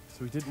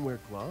 So he didn't wear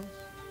gloves?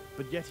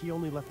 But yet he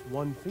only left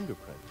one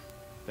fingerprint.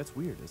 That's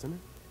weird, isn't it?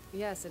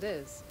 Yes, it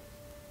is.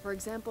 For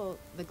example,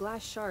 the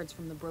glass shards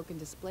from the broken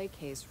display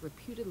case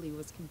reputedly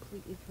was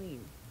completely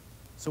clean.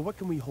 So what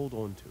can we hold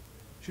on to?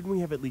 Shouldn't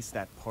we have at least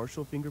that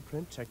partial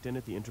fingerprint checked in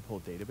at the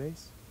Interpol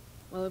database?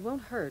 Well, it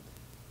won't hurt,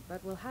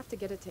 but we'll have to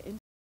get it to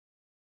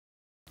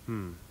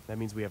That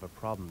means we have a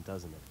problem,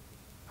 doesn't it?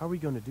 How are we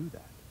going to do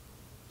that?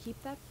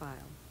 Keep that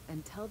file,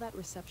 and tell that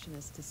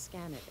receptionist to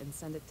scan it and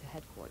send it to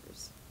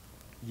headquarters.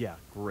 Yeah,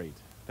 great.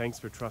 Thanks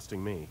for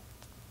trusting me.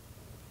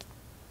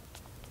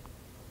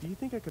 Do you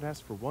think I could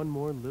ask for one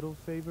more little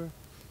favor?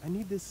 I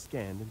need this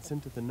scanned and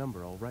sent to the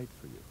number I'll write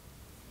for you.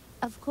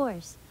 Of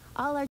course.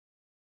 All our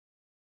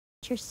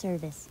at your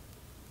service.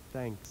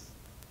 Thanks.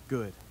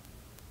 Good.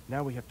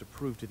 Now we have to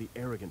prove to the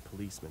arrogant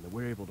policeman that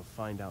we're able to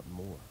find out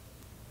more.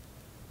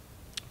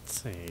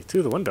 Let's see.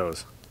 To the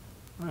windows.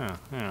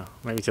 Yeah.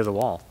 Maybe to the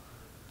wall.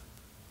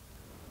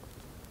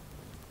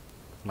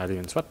 Might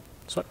even sweat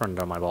running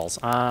down my balls.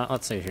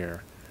 Let's see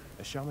here.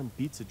 A shaman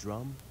beats a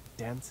drum,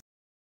 dances,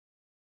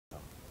 or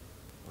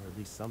at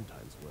least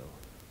sometimes will.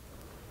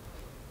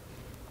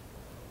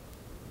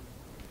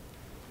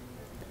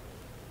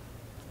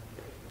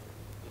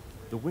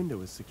 The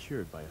window is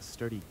secured by a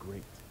sturdy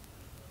grate.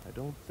 I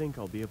don't think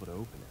I'll be able to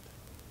open it.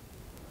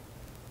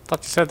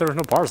 Thought you said there was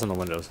no bars on the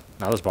windows.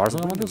 Now there's bars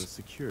on the window windows? is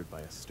secured by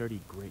a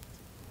sturdy grate.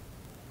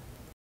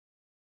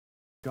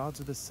 Gods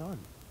of the Sun,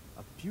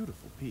 a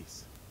beautiful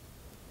piece.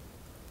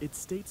 It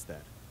states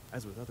that,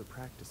 as with other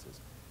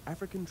practices,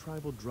 African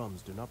tribal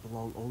drums do not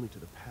belong only to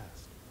the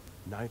past,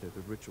 neither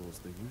the rituals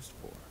they're used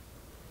for.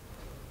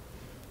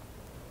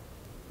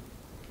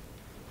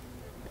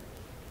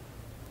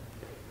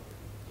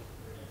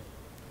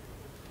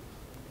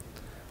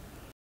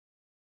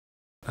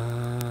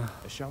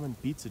 A shaman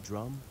beats a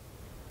drum.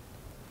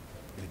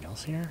 Anything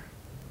else here?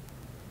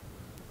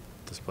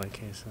 Display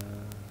cases.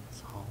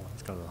 Hall.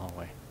 Let's go to the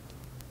hallway.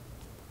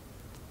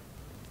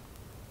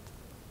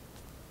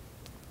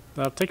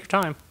 Take your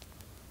time.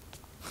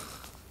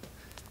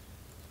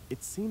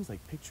 It seems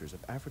like pictures of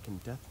African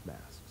death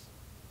masks.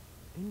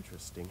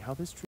 Interesting how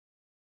this tree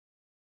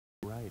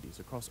varieties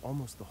across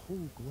almost the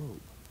whole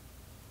globe.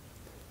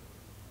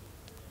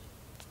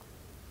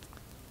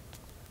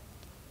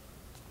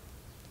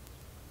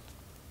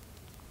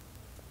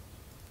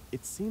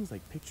 It seems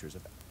like pictures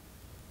of...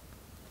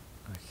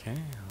 Okay,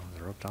 I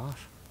was roped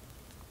off.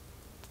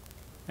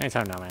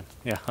 Anytime now, man.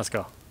 Yeah, let's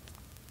go.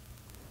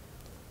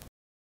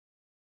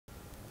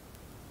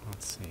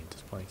 Let's see,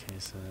 display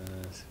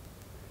cases,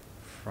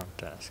 front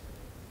desk.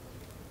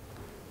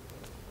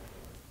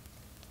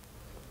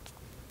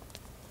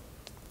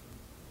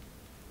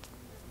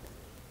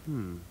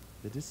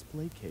 The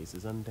display case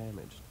is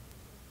undamaged.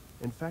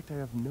 In fact, I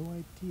have no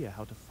idea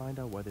how to find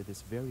out whether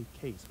this very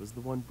case was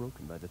the one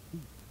broken by the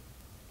thief.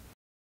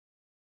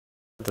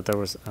 That there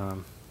was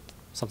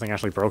something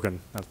actually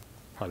broken. That's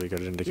probably a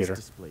good indicator.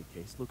 This display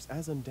case looks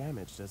as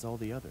undamaged as all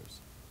the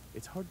others.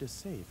 It's hard to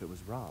say if it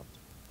was robbed.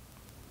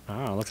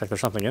 Oh, looks like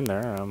there's something in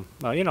there.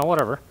 Well, you know,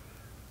 whatever.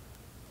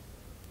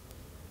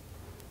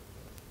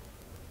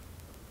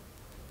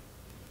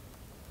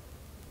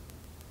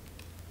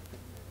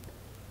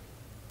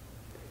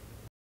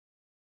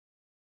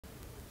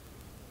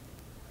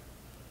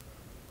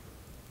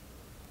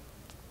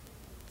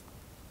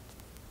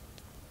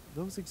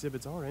 Those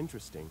exhibits are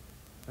interesting,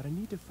 but I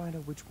need to find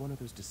out which one of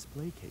those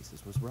display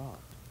cases was robbed.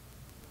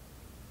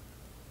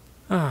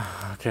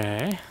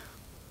 Okay.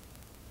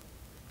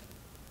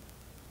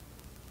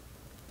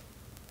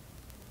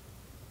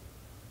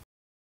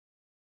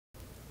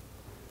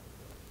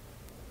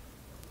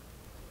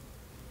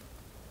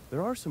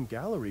 There are some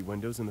gallery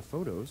windows in the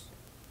photos.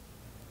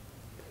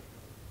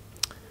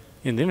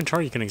 In the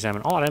inventory, you can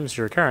examine all items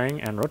you're carrying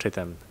and rotate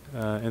them.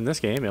 In this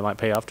game, it might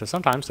pay off to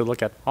sometimes to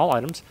look at all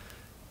items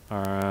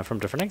from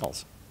different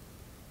angles.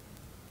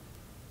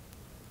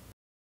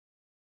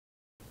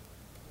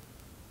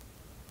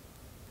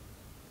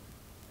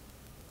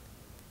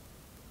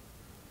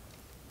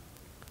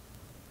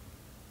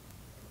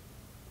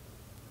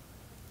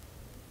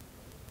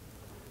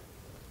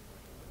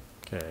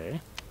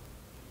 Okay.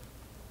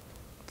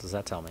 What does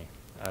that tell me?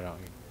 I don't...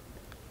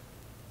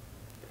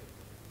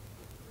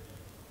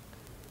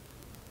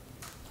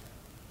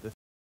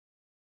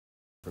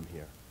 From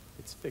here.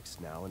 It's fixed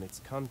now, and its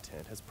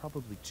content has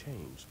probably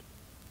changed.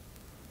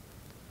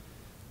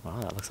 Well,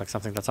 that looks like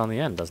something that's on the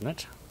end, doesn't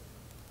it?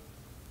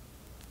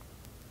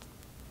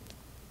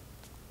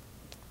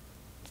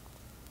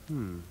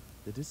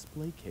 The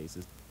display case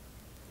is...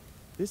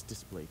 This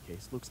display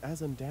case looks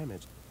as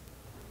undamaged.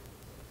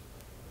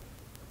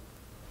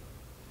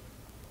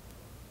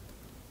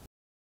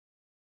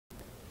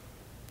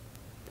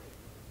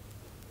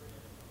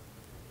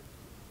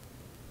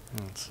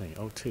 Let's see,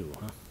 O2,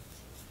 huh?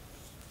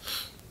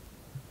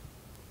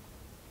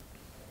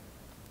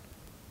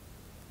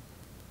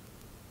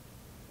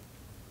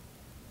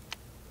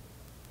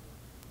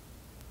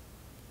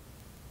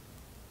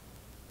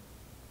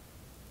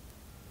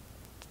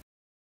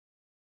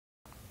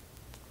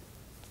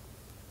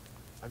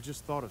 I've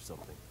just thought of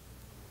something.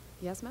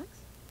 Yes, Max?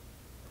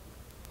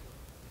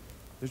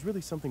 There's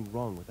really something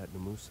wrong with that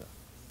Namusa.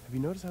 Have you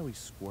noticed how he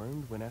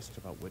squirmed when asked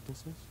about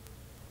witnesses?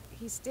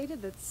 He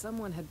stated that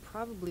someone had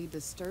probably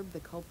disturbed the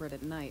culprit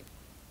at night.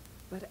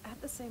 But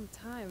at the same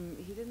time,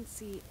 he didn't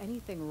see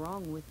anything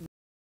wrong with me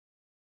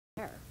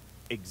there.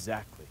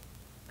 Exactly.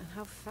 And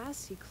how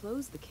fast he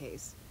closed the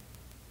case.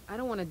 I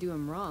don't want to do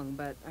him wrong,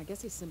 but I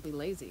guess he's simply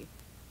lazy.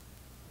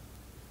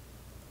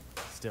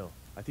 Still,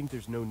 I think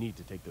there's no need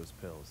to take those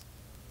pills.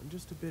 I'm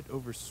just a bit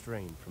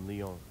overstrained from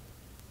Lyon.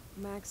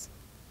 Max,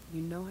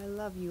 you know I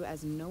love you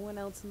as no one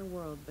else in the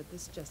world, but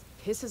this just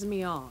pisses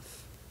me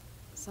off.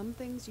 Some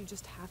things you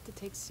just have to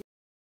take seriously.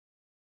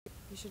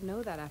 You should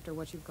know that after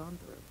what you've gone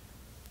through.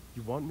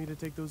 You want me to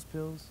take those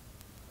pills?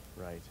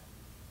 Right.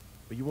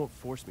 But you won't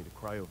force me to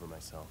cry over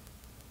myself.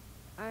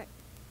 I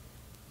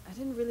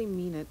didn't really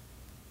mean it.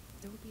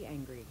 Don't be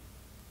angry.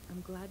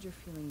 I'm glad you're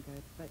feeling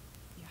good, but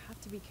you have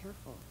to be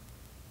careful.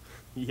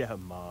 Yeah,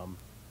 Mom.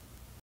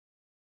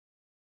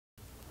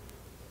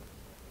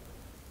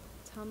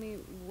 Tell me,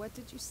 what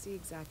did you see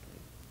exactly?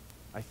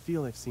 I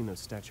feel I've seen those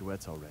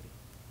statuettes already.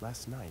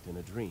 Last night in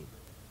a dream.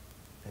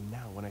 And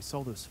now when I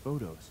saw those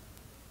photos,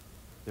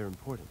 they're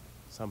important,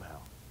 somehow.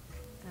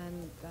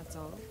 And that's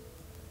all?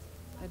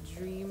 A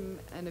dream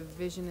and a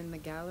vision in the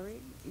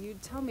gallery?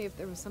 You'd tell me if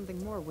there was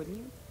something more, wouldn't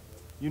you?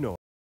 You know.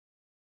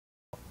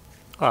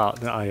 Well,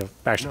 no, I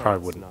actually No, probably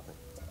it's wouldn't. nothing.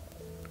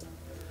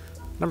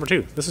 Number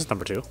 2. This is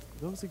number 2.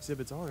 Those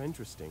exhibits are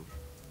interesting,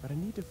 but I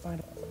need to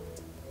find out.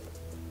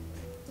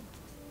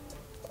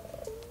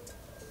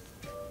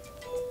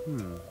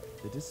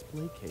 The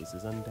display case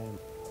is undamaged.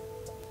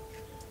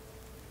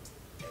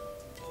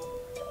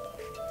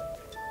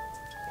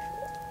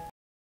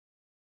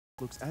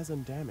 Looks as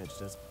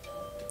undamaged as...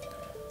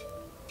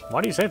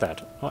 Why do you say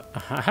that? Well,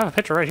 I have a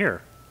picture right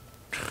here.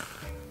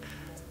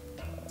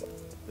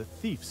 The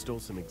thief stole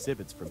some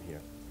exhibits from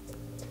here.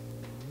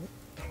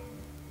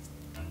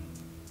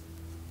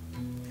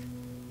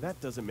 That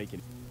doesn't make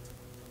it...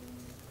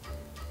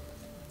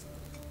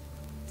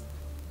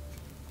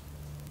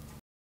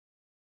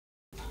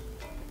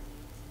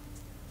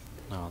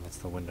 Oh, that's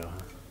the window, huh?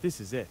 This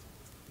is it.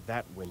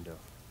 That window.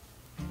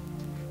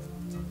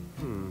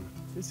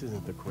 This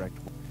isn't the correct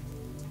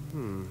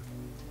one.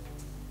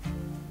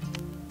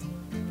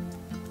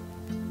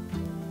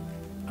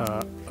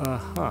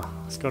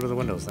 Let's go to the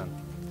windows then.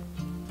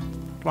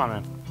 Come on,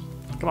 man.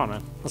 Come on,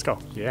 man. Let's go.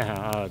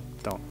 Yeah,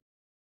 don't.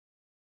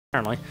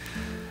 Apparently.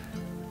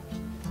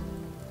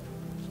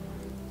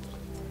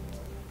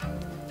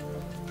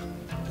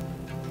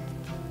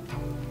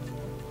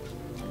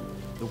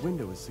 The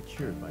window is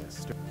secured by a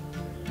string.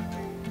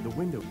 The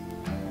window is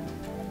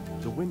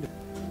the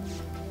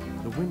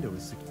window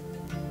is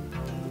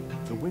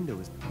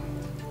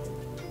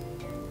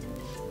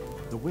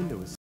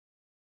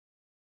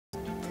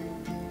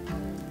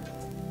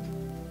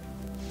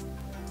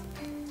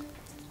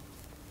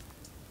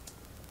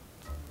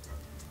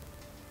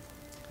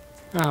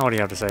What do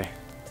you have to say?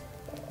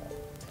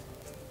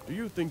 Do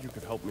you think you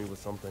could help me with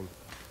something?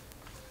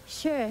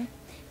 Sure.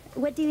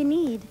 What do you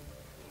need?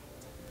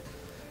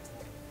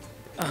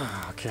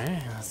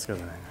 Okay, let's go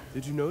then.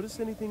 Did you notice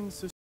anything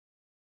suspicious?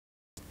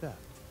 Theft.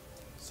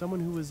 Someone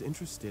who was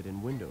interested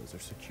in windows or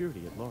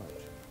security at large.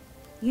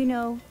 You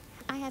know,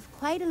 I have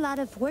quite a lot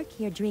of work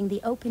here during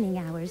the opening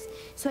hours,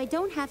 so I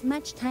don't have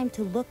much time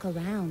to look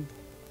around.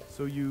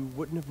 So you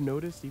wouldn't have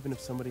noticed even if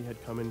somebody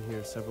had come in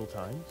here several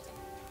times?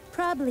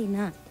 Probably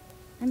not.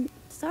 I'm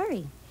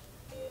sorry.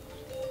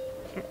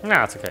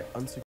 No, it's okay.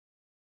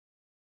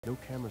 No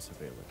camera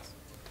surveillance,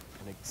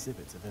 and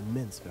exhibits of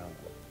immense value.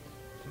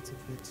 It's a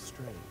bit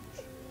strange.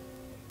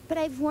 But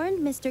I've warned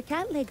Mr.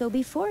 Catlego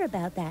before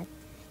about that.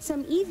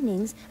 Some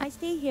evenings, I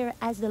stay here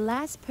as the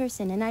last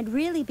person, and I'd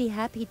really be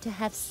happy to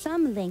have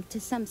some link to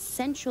some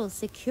central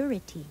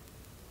security.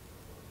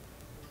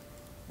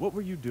 What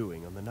were you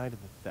doing on the night of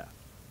the theft?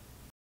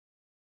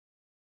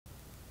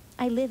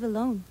 I live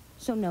alone,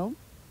 so no.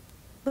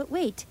 But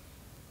wait,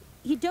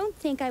 you don't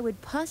think I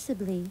would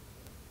possibly...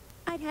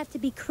 I'd have to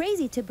be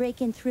crazy to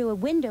break in through a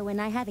window and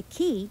I have a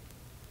key.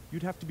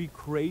 You'd have to be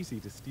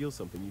crazy to steal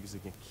something using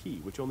a key,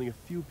 which only a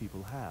few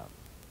people have.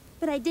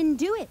 But I didn't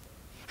do it.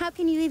 How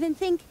can you even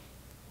think...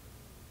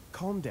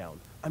 Calm down.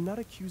 I'm not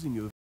accusing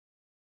you of...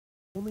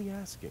 only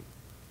asking.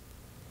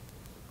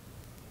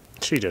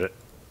 She did it.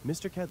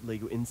 Mr.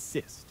 Catlego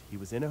insists he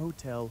was in a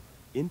hotel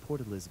in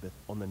Port Elizabeth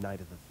on the night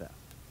of the theft.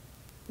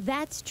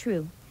 That's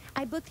true.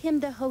 I booked him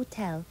the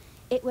hotel.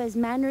 It was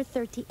Manor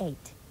 38.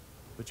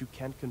 But you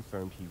can't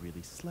confirm he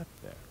really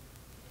slept there.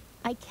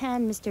 I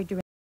can, Mr.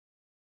 Director.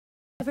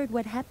 I discovered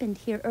what happened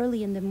here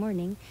early in the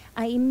morning.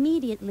 I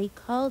immediately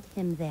called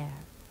him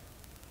there.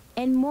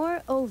 And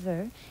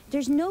moreover,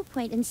 there's no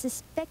point in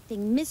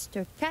suspecting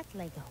Mr.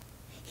 Catlego.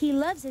 He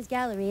loves his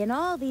gallery and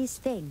all these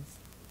things.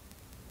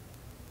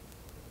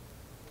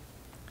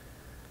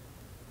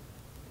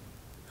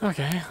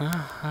 Okay,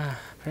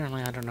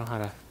 apparently I don't know how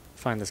to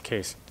find this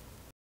case.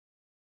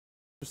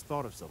 Just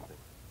thought of something.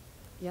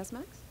 Yes,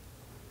 Max?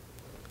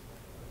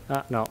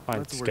 No, I'm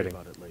Let's just worry kidding.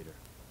 about it later.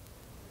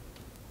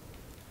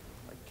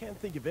 I can't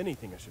think of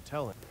anything I should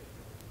tell him.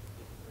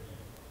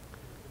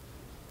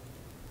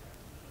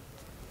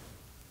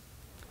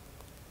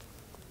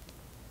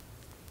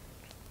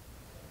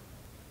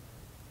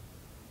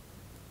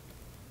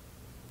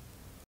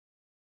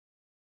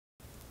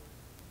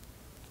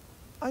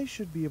 I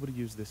should be able to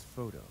use this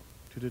photo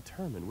to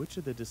determine which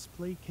of the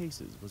display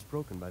cases was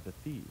broken by the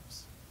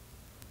thieves.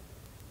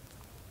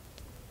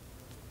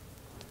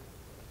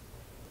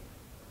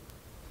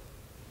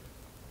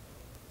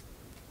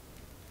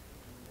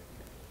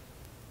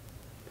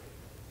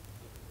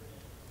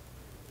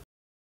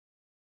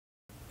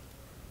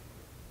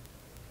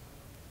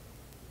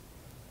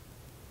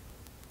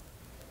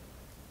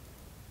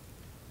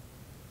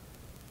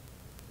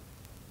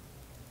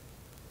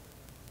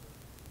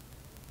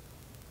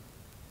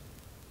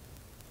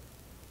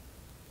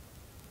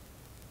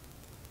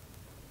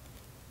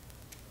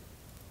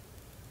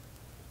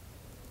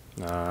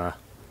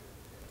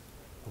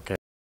 Okay.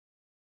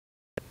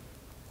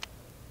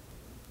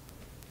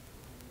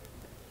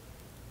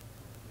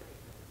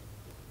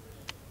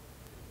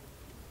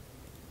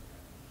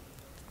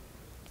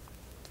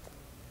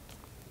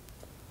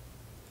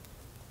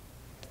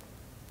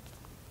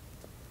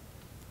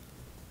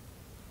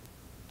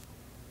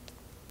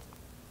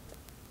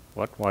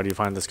 What? Why do you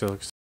find this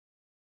looks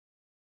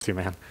too,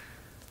 man?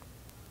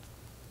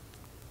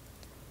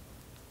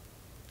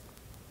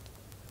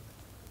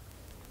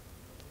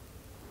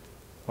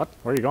 What?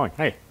 Where are you going?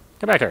 Hey,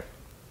 get back here.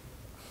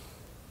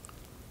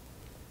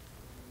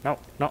 No,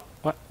 no.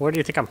 What? Where do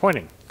you think I'm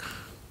pointing?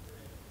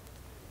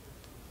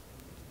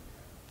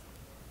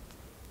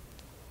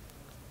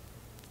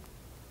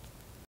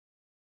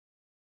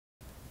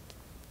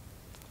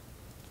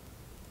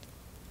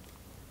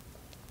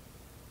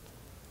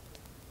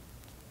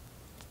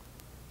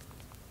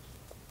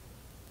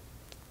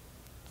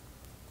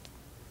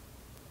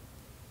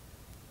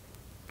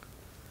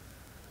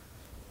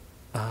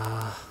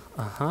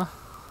 Uh-huh.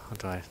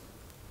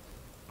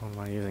 What am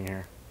I using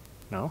here?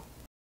 No?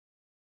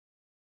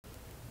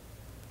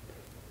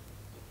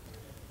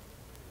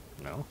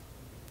 No?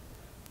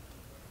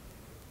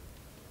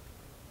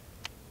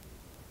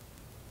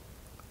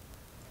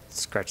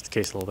 Scratch the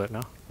case a little bit,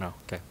 no? No,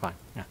 okay, fine,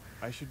 yeah.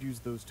 I should use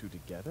those two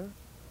together?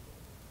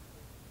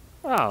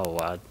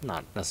 Oh,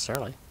 not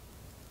necessarily.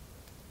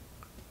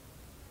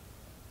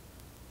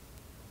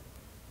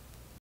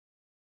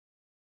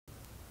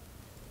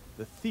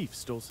 The thief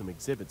stole some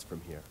exhibits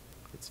from here.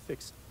 It's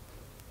fixed.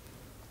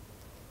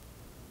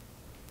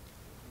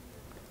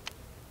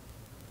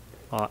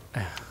 I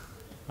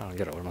don't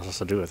get it. What am I supposed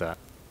to do with that?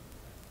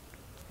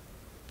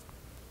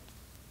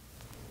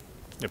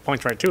 It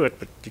points right to it,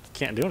 but you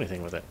can't do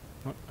anything with it.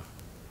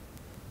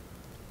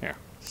 Here,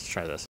 let's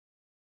try this.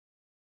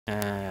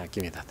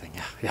 Give me that thing.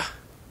 Yeah, yeah.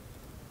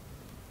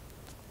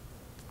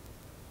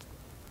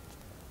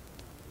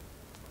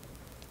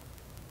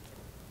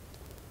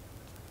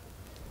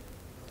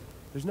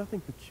 There's nothing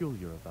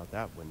peculiar about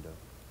that window.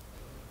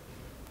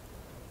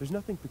 There's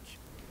nothing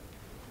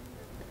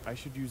I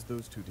should use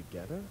those two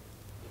together?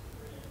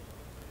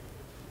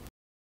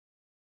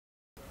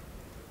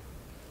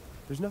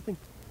 There's nothing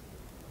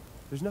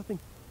peculiar.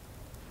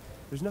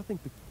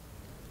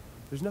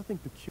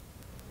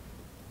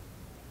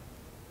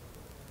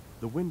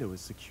 The window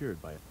is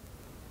secured by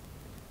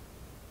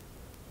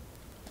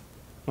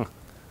Huh.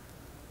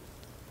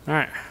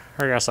 Alright,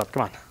 hurry your ass up.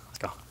 Come on, let's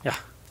go. Yeah.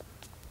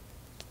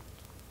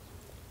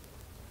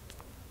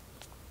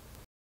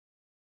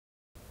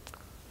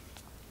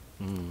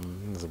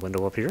 There's a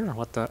window up here.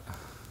 What the?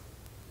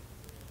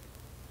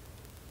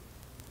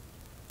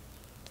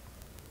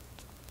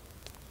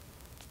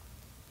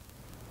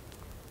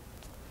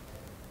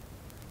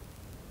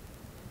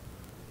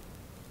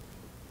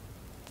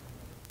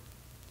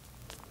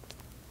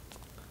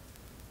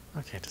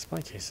 Okay,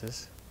 display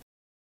cases.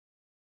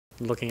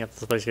 Looking at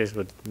the display case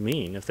would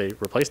mean if they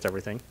replaced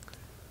everything.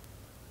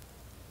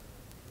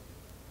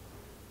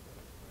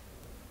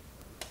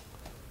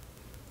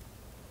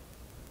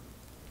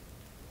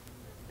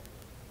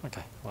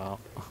 Okay, well,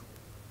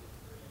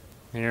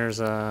 here's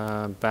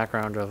a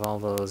background of all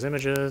those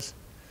images.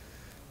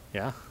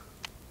 Yeah,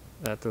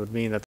 that would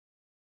mean that.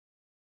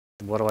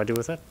 What do I do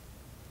with it?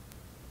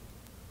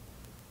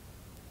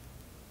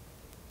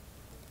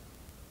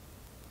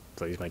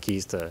 So I use my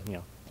keys to, you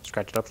know,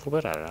 scratch it up a little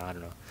bit. I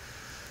don't know.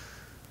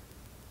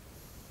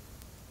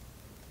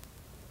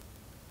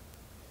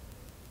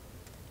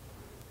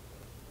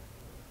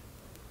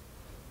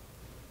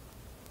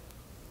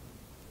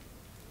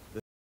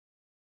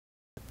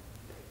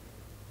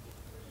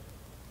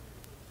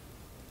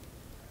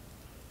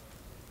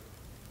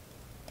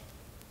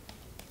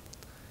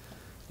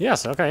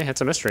 Yes, okay,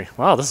 it's a mystery.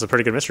 Wow, this is a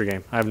pretty good mystery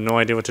game. I have no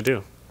idea what to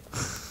do.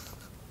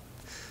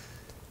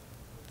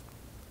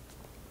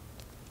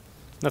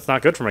 That's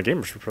not good from a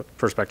gamer's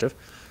perspective.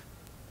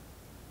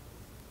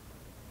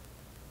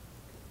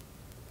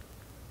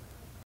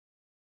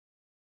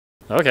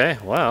 Okay,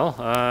 well,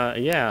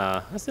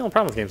 yeah, that's the only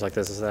problem with games like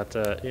this is that,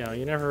 you know,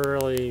 you never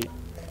really...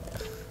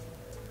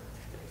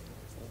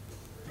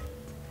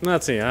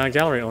 Let's see,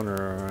 gallery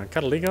owner,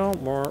 Cataligo,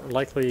 more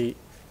likely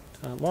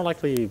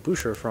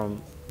Boucher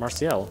from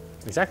Martial,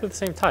 exactly the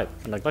same type,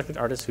 a neglected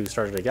artist who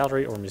started a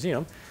gallery or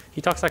museum. He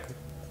talks like,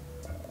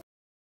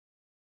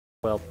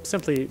 well,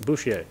 simply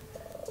Boucher.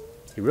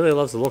 He really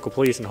loves the local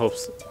police and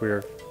hopes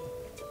we're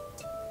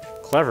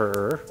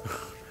cleverer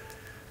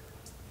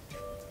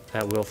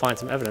that we'll find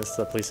some evidence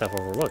the police have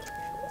overlooked.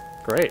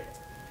 Great.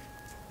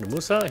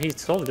 Namusa, he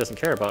totally doesn't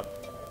care about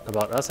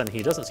us, and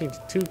he doesn't seem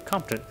too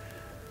competent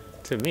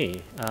to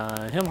me.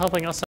 Him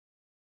helping us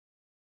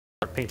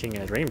painting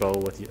a rainbow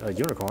with a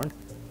unicorn.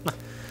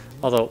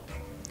 Although,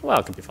 well,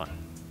 it could be fun.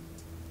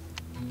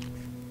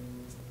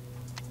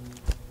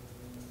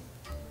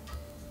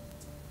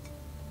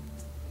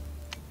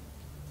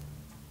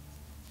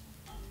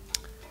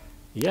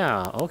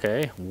 Yeah,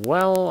 okay.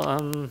 Well,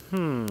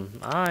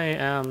 I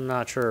am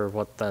not sure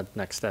what the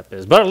next step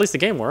is, but at least the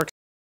game works.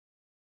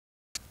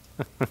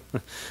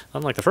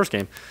 Unlike the first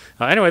game.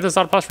 Anyway, this is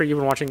audap. You've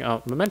been watching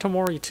Memento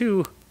Mori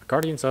 2,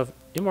 Guardians of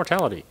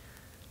Immortality.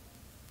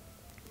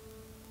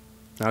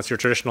 Now, it's your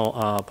traditional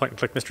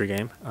point-and-click mystery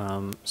game,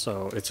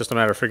 so it's just a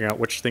matter of figuring out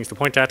which things to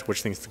point at,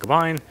 which things to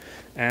combine,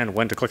 and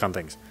when to click on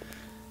things.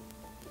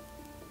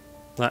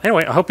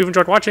 Anyway, I hope you've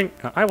enjoyed watching.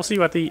 I will see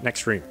you at the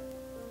next stream.